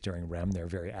waves during REM, they're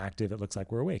very active. It looks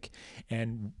like we're awake.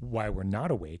 And why we're not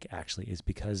awake, actually, is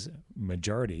because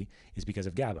majority is because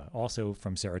of GABA, also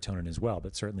from serotonin as well,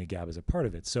 but certainly GABA is a part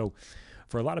of it. So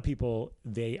for a lot of people,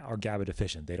 they are GABA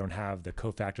deficient. They don't have the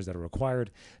cofactors that are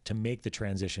required to make the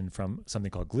transition from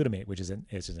something called glutamate, which is an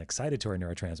excitatory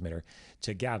neurotransmitter,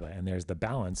 to GABA. And there's the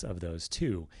balance of those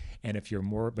two. And if you're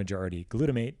more majority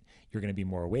glutamate, you're going to be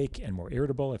more awake and more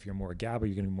irritable. If you're more GABA,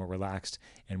 you're going to be more relaxed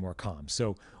and more calm.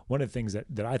 So one of the things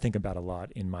that I think about a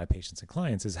lot in my patients and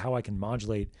clients is how I can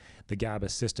modulate the GABA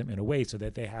system in a way so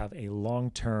that they have a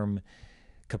long-term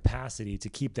capacity to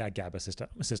keep that GABA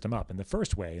system up. And the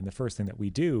first thing that we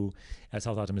do as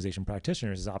health optimization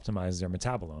practitioners is optimize their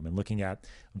metabolome, and looking at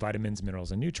vitamins,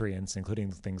 minerals, and nutrients, including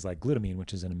things like glutamine,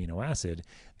 which is an amino acid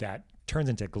that turns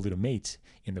into glutamate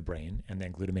in the brain, and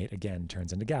then glutamate again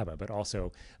turns into GABA, but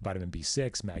also vitamin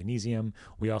B6, magnesium.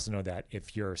 We also know that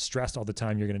if you're stressed all the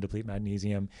time, you're going to deplete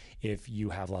magnesium. If you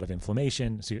have a lot of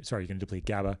inflammation, you're going to deplete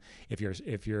GABA. If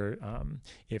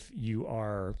you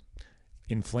are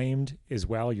inflamed as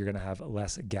well, you're going to have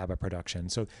less GABA production.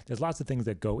 So there's lots of things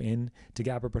that go into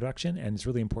GABA production, and it's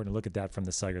really important to look at that from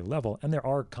the cellular level. And there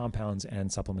are compounds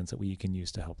and supplements that we can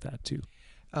use to help that too.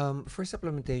 For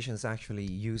supplementation, it's actually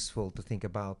useful to think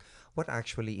about what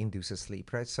actually induces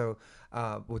sleep, right? So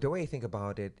the way I think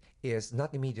about it is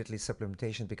not immediately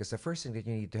supplementation, because the first thing that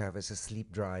you need to have is a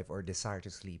sleep drive or desire to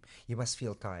sleep. You must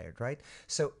feel tired, right?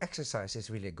 So exercise is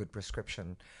really a good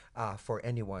prescription for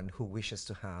anyone who wishes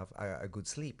to have a good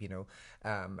sleep.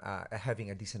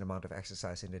 Having a decent amount of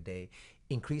exercise in the day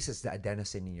increases the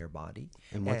adenosine in your body.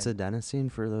 And what's adenosine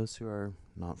for those who are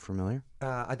not familiar?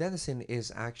 Adenosine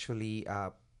is actually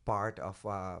part of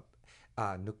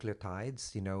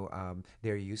nucleotides.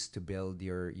 They're used to build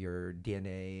your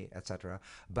DNA, etc.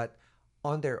 But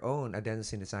on their own,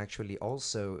 adenosine is actually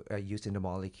also used in the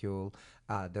molecule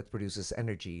that produces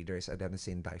energy. There's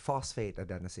adenosine diphosphate,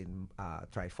 adenosine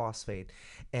triphosphate,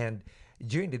 and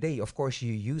during the day, of course,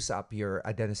 you use up your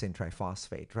adenosine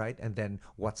triphosphate, right? And then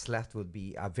what's left would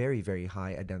be a very, very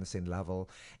high adenosine level.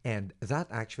 And that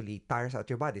actually tires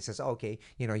out your body. It says, okay,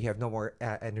 you have no more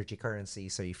energy currency,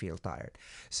 so you feel tired.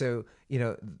 So,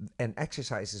 and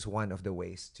exercise is one of the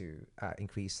ways to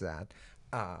increase that.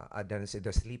 Adenosine,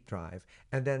 the sleep drive.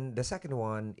 And then the second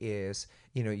one is,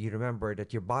 you remember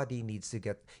that your body needs to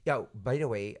get, by the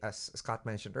way, as Scott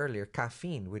mentioned earlier,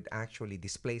 caffeine would actually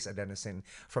displace adenosine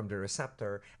from the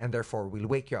receptor, and therefore will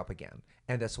wake you up again.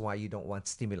 And that's why you don't want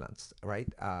stimulants, right?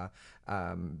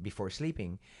 Before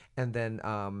sleeping. And then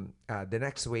the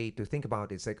next way to think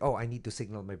about it is like, I need to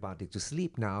signal my body to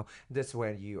sleep now. That's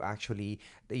when you actually,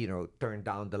 turn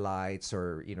down the lights,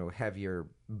 or, have your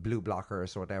blue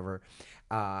blockers or whatever.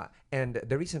 And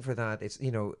the reason for that is,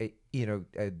 you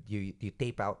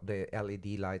tape out the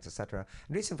LED lights, etc.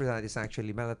 The reason for that is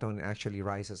actually melatonin actually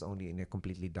rises only in a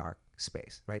completely dark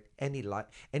space, right? Any light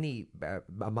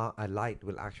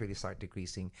will actually start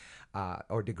decreasing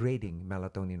or degrading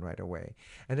melatonin right away.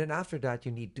 And then after that,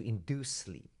 you need to induce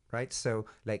sleep, right? So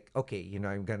like, okay,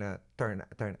 I'm gonna turn.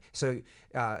 So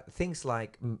things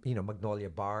like, magnolia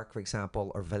bark, for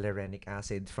example, or valerianic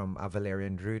acid from a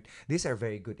valerian root. These are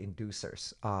very good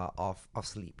inducers of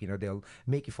sleep. They'll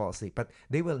make you fall asleep, but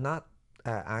they will not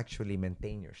actually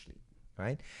maintain your sleep.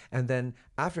 Right? And then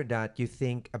after that, you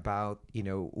think about,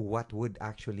 what would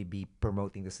actually be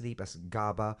promoting the sleep, as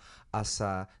GABA, as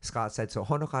Scott said. So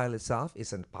honochyl itself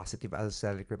is a positive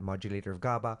allosteric modulator of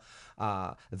GABA.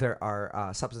 There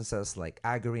are substances like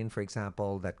agarine, for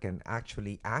example, that can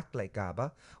actually act like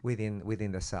GABA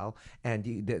within the cell. And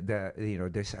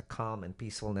there's a calm and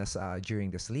peacefulness during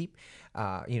the sleep.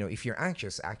 If you're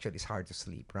anxious, actually it's hard to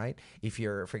sleep, right? If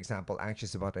you're, for example,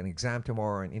 anxious about an exam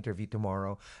tomorrow, an interview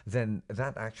tomorrow, then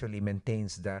that actually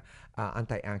maintains the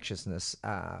anti-anxiousness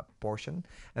portion.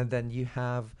 And then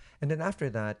after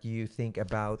that, you think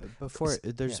about...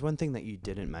 There's one thing that you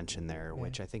didn't mention there,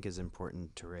 which I think is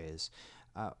important to raise.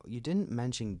 You didn't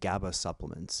mention GABA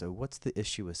supplements. So what's the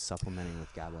issue with supplementing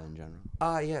with GABA in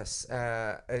general? Yes.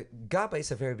 GABA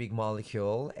is a very big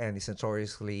molecule and is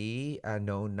notoriously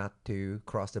known not to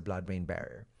cross the blood-brain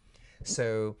barrier.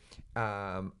 So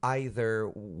either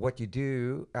what you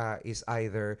do is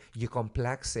either you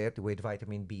complex it with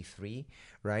vitamin B3,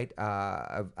 right?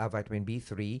 Vitamin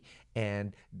B3,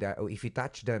 and if you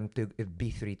touch them to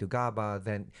B3 to GABA,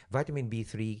 then vitamin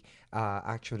B3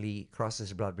 actually crosses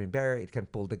the blood-brain barrier. It can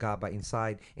pull the GABA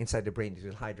inside the brain. It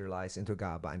will hydrolyze into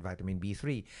GABA and vitamin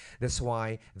B3. That's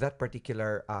why that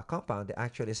particular compound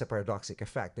actually is a paradoxic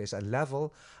effect. There's a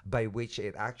level by which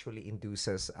it actually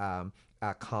induces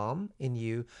calm in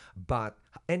you, but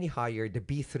any higher, the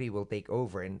B3 will take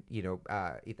over, and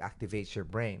it activates your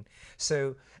brain.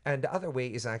 So, and the other way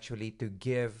is actually to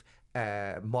give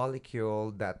a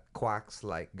molecule that quacks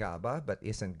like GABA but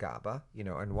isn't GABA,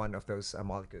 and one of those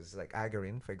molecules is like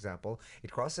agarine, for example.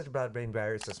 It crosses the blood-brain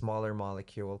barrier. It's a smaller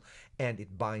molecule, and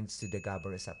it binds to the GABA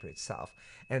receptor itself.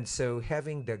 And so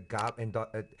having the GABA and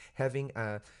having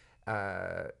a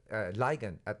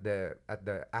ligand at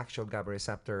the actual GABA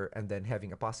receptor, and then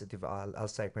having a positive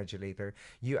allosteric modulator,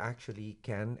 you actually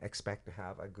can expect to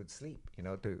have a good sleep.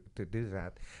 To do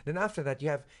that. Then after that, you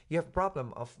have a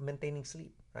problem of maintaining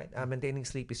sleep. Right, maintaining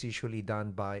sleep is usually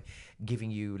done by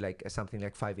giving you like something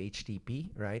like 5-HTP,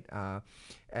 right?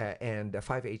 And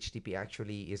 5-HTP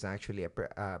actually is actually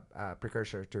a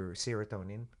precursor to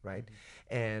serotonin, right?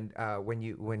 And when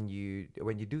you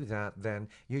do that, then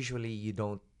usually you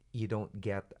don't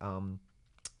get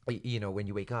when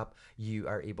you wake up, you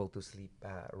are able to sleep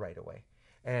right away.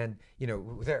 And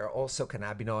there are also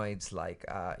cannabinoids like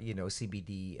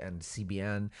CBD and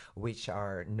CBN, which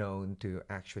are known to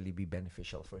actually be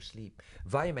beneficial for sleep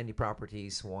via many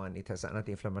properties. One, it has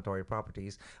anti-inflammatory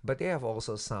properties, but they have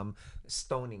also some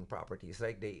stoning properties,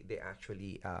 like they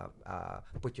actually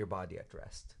put your body at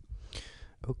rest.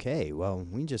 Okay, well,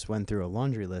 we just went through a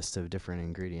laundry list of different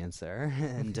ingredients there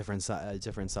and different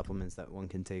supplements that one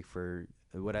can take for.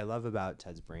 What I love about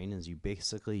Ted's Brain is you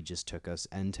basically just took us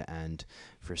end to end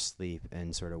for sleep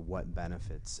and sort of what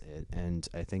benefits it. And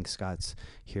I think Scott's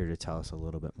here to tell us a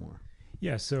little bit more.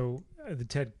 Yeah, so the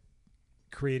Ted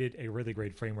created a really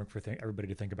great framework for everybody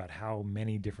to think about how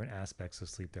many different aspects of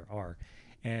sleep there are.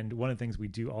 And one of the things we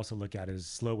do also look at is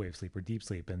slow wave sleep or deep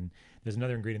sleep. And there's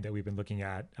another ingredient that we've been looking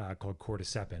at called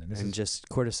cordycepin. And just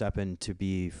cordycepin, to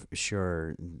be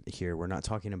sure here, we're not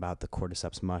talking about the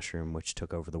cordyceps mushroom, which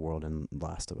took over the world in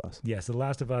Last of Us. Yes, The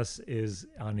Last of Us is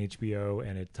on HBO,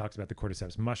 and it talks about the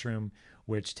cordyceps mushroom,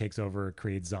 which takes over,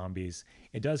 creates zombies.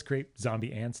 It does create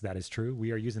zombie ants, that is true.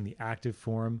 We are using the active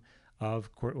form of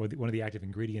one of the active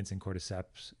ingredients in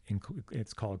cordyceps.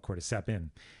 It's called cordycepin.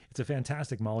 It's a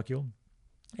fantastic molecule.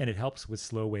 And it helps with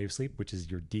slow wave sleep, which is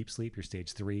your deep sleep, your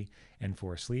stage 3 and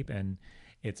 4 sleep. And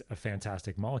it's a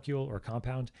fantastic molecule or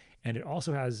compound. And it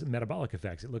also has metabolic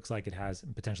effects. It looks like it has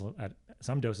potential at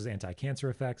some doses anti-cancer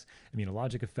effects,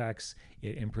 immunologic effects.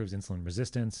 It improves insulin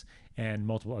resistance and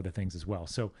multiple other things as well.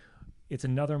 So it's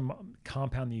another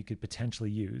compound that you could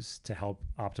potentially use to help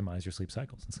optimize your sleep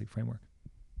cycles and sleep framework.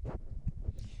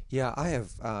 Yeah, I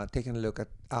have taken a look at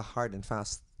a hard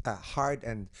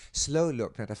and slow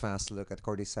look, not a fast look, at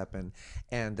cordycepin,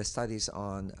 and the studies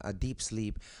on deep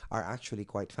sleep are actually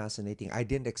quite fascinating. I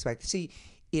didn't expect. See,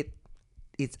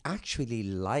 it's actually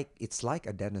like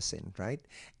adenosine, right?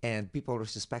 And people were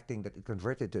suspecting that it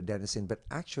converted to adenosine, but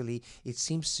actually it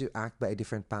seems to act by a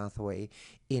different pathway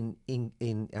in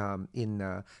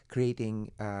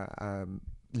creating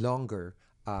longer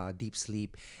deep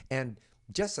sleep. And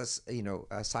just as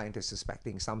scientists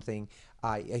suspecting something,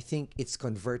 I think it's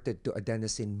converted to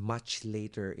adenosine much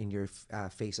later in your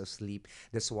phase of sleep.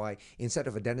 That's why instead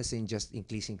of adenosine just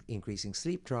increasing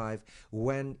sleep drive,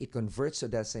 when it converts to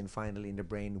adenosine finally in the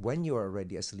brain when you are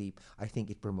already asleep, I think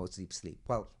it promotes deep sleep.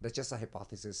 Well, that's just a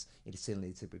hypothesis. It still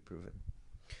needs to be proven.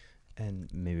 And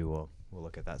maybe we'll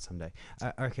look at that someday.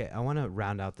 Okay, I want to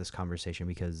round out this conversation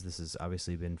because this has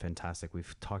obviously been fantastic.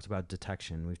 We've talked about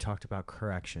detection. We've talked about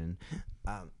correction.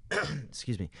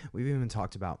 Excuse me. We've even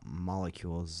talked about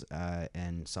molecules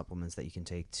and supplements that you can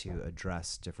take to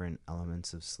address different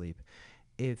elements of sleep.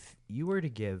 If you were to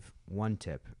give one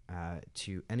tip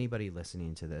to anybody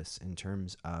listening to this in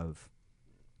terms of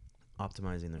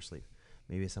optimizing their sleep,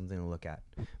 maybe it's something to look at,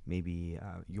 maybe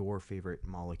your favorite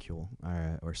molecule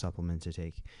or supplement to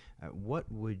take,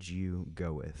 what would you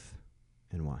go with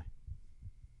and why?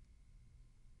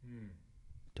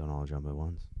 Don't all jump at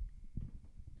once.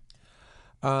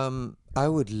 I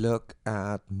would look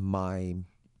at my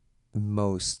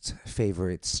most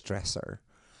favorite stressor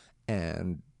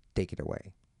and take it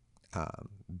away.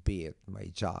 be it my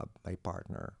job, my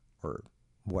partner, or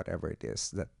whatever it is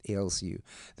that ails you,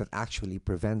 that actually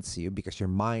prevents you because your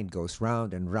mind goes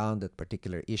round and round that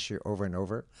particular issue over and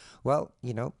over, well,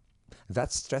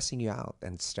 that's stressing you out,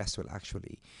 and stress will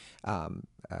actually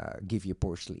give you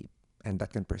poor sleep, and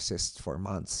that can persist for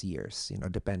months, years,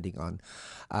 depending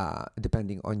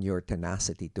on your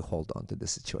tenacity to hold on to the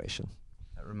situation.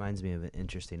 That reminds me of an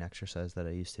interesting exercise that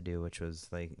I used to do, which was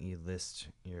like you list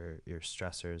your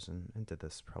stressors, and I did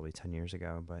this probably 10 years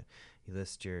ago, but you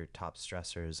list your top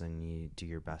stressors and you do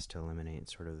your best to eliminate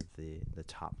sort of the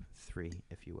top three,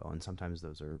 if you will. And sometimes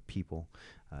those are people,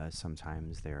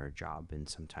 sometimes they're a job, and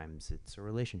sometimes it's a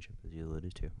relationship, as you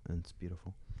alluded to, and it's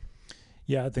beautiful.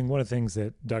 Yeah, I think one of the things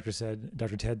that Dr.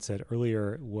 Ted said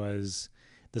earlier was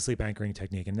the sleep anchoring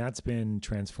technique, and that's been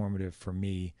transformative for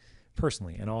me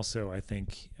personally, and also I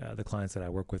think the clients that I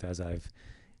work with, as I've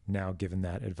now given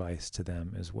that advice to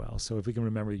them as well. So if we can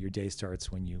remember that your day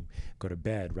starts when you go to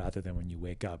bed rather than when you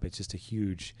wake up, it's just a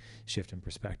huge shift in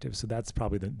perspective. So that's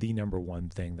probably the number one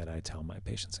thing that I tell my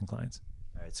patients and clients.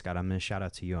 All right, Scott, I'm going to shout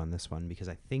out to you on this one because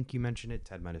I think you mentioned it.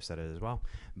 Ted might have said it as well,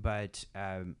 but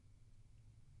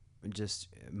just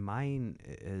mine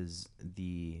is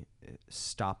the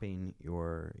stopping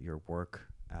your work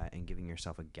and giving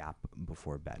yourself a gap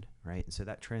before bed, right? So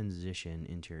that transition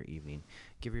into your evening,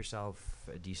 give yourself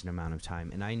a decent amount of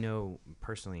time. And I know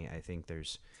personally, I think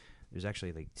there's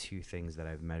actually like two things that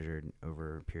I've measured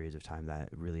over periods of time that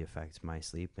really affect my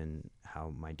sleep and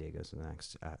how my day goes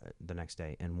the next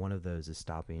day. And one of those is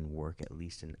stopping work at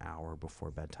least an hour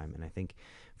before bedtime. And I think,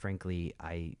 frankly,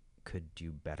 I could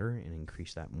do better and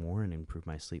increase that more and improve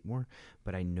my sleep more,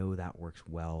 but I know that works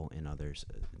well in others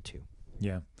too.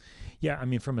 Yeah. I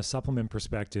mean, from a supplement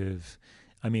perspective,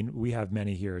 I mean, we have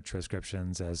many here at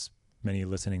Transcriptions, as many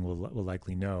listening will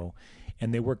likely know,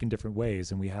 and they work in different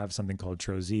ways. And we have something called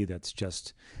Troz that's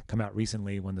just come out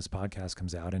recently when this podcast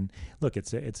comes out. And look,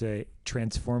 it's a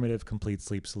transformative complete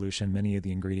sleep solution. Many of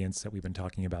the ingredients that we've been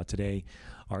talking about today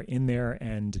are in there,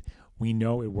 and we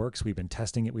know it works. We've been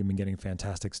testing it. We've been getting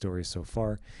fantastic stories so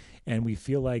far. And we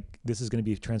feel like this is going to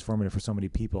be transformative for so many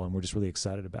people, and we're just really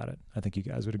excited about it. I think you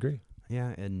guys would agree.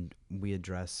 Yeah, and we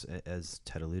address, as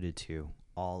Ted alluded to,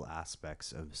 all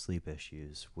aspects of sleep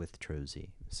issues with Troz.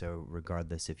 So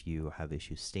regardless if you have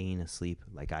issues staying asleep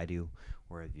like I do,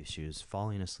 or have issues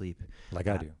falling asleep like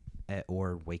I do,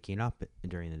 or waking up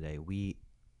during the day, we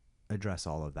address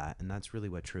all of that. And that's really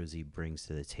what Troz brings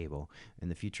to the table. In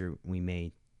the future, we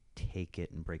may take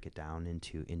it and break it down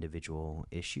into individual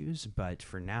issues, but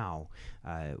for now,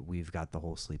 we've got the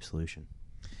whole sleep solution.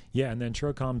 Yeah, and then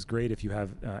Trocom's great if you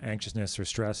have anxiousness or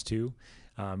stress too.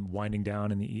 Winding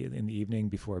down in the evening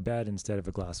before bed instead of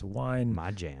a glass of wine.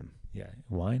 My jam. Yeah,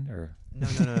 wine or no.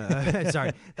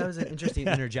 Sorry, that was an interesting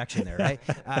interjection there,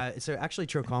 right? So actually,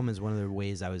 Trocom is one of the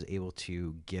ways I was able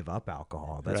to give up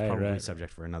alcohol. That's probably a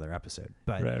subject for another episode,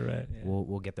 but yeah.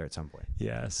 we'll get there at some point.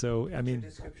 Yeah. So I mean,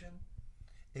 description.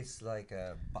 It's like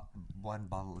one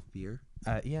bottle of beer.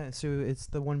 Yeah, so it's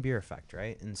the one beer effect,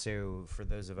 right? And so for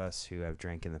those of us who have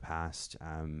drank in the past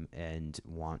and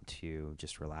want to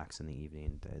just relax in the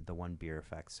evening, the one beer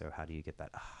effect. So how do you get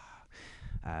that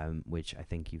which I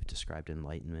think you've described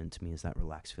enlightenment to me as that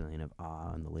relaxed feeling of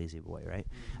and the lazy boy, right?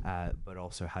 Mm-hmm. But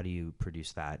also, how do you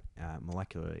produce that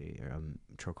molecularly?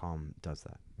 Trocom does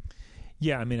that.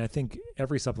 Yeah, I mean, I think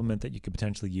every supplement that you could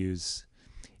potentially use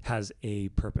has a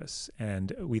purpose,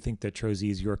 and we think that Troz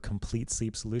is your complete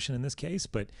sleep solution in this case.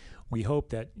 But we hope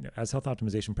that, as health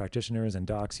optimization practitioners and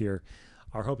docs here,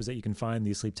 our hope is that you can find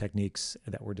these sleep techniques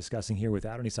that we're discussing here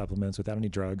without any supplements, without any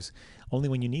drugs, only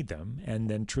when you need them, and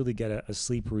then truly get a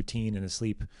sleep routine and a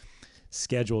sleep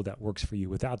schedule that works for you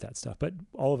without that stuff. But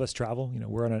all of us travel.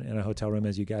 We're in a hotel room,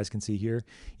 as you guys can see here.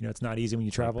 It's not easy when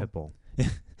you travel.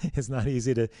 It's not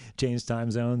easy to change time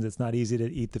zones. It's not easy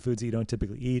to eat the foods that you don't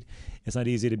typically eat. It's not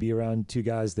easy to be around two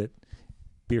guys that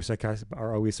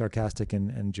are always sarcastic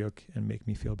and joke and make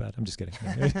me feel bad. I'm just kidding.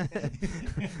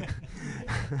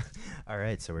 All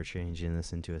right, so we're changing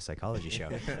this into a psychology show.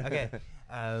 Okay.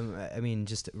 I mean,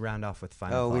 just to round off with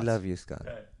final thoughts. We love you, Scott.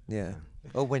 Yeah.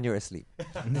 Oh, when you're asleep.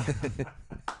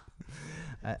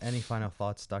 Any final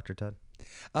thoughts, Dr. Ted?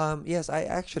 Yes, I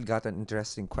actually got an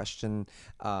interesting question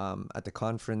at the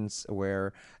conference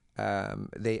where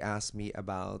they asked me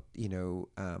about,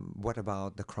 what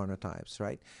about the chronotypes,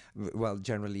 right? Well,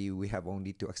 generally we have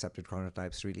only two accepted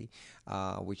chronotypes really,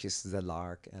 which is the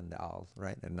lark and the owl,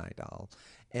 right? The night owl.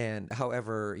 And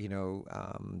however,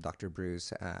 Dr.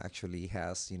 Bruce actually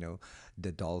has,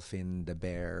 the dolphin, the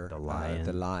bear,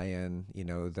 the lion,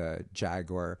 the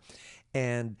jaguar.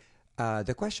 And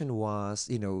the question was,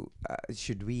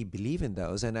 should we believe in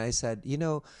those? And I said,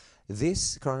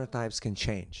 these chronotypes can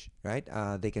change, right?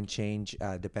 They can change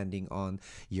depending on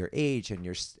your age and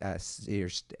your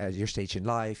stage in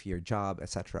life, your job,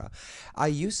 etc. I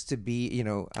used to be,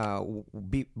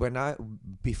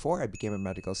 before I became a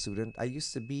medical student, I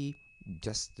used to be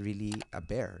just really a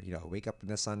bear. Wake up when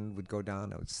the sun would go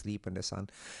down. I would sleep when the sun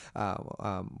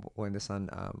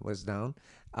was down,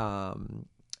 um,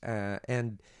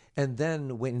 and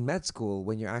then when in med school,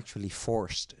 when you're actually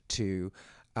forced to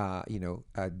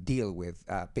deal with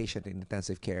a patient in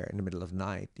intensive care in the middle of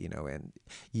night, and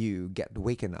you get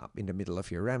waken up in the middle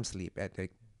of your REM sleep at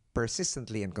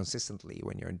persistently and consistently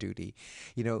when you're on duty,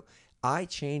 I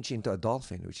change into a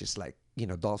dolphin, which is like,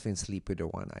 dolphins sleep with the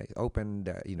one eye open.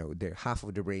 Their half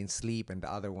of the brain sleep and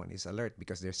the other one is alert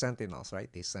because they're sentinels, right?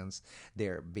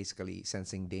 They're basically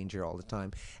sensing danger all the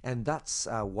time. And that's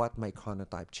what my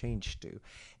chronotype changed to.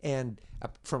 And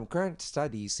from current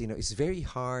studies, it's very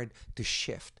hard to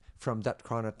shift from that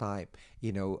chronotype,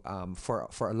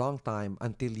 for a long time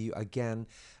until you again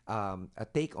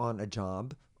take on a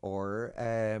job or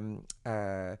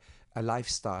a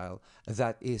lifestyle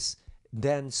that is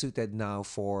then suited now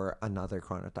for another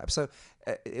chronotype. So,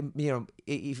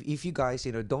 if you guys,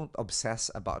 don't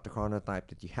obsess about the chronotype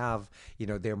that you have,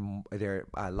 they're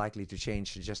likely to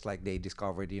change, just like they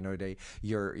discovered,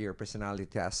 your personality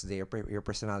tests, your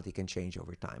personality can change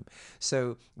over time.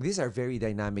 So these are very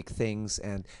dynamic things,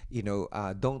 and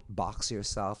don't box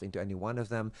yourself into any one of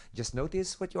them. Just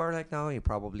notice what you are like now. You're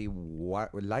probably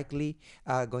likely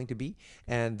going to be,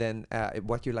 and then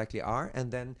what you likely are,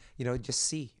 and then just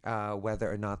see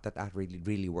whether or not that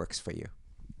really works for you.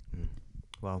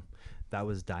 Well, that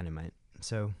was dynamite.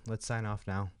 So let's sign off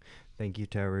now. Thank you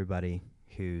to everybody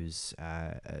who's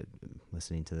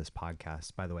listening to this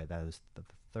podcast. By the way, that was the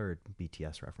third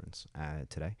BTS reference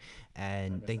today.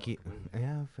 And thank you.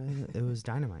 Yeah, it was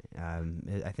dynamite.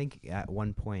 I think at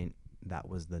one point that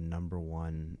was the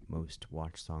 #1 most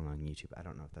watched song on YouTube. I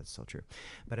don't know if that's still true.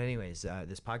 But anyways,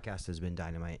 this podcast has been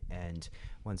dynamite. And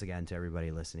once again, to everybody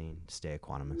listening, stay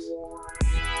equanimous.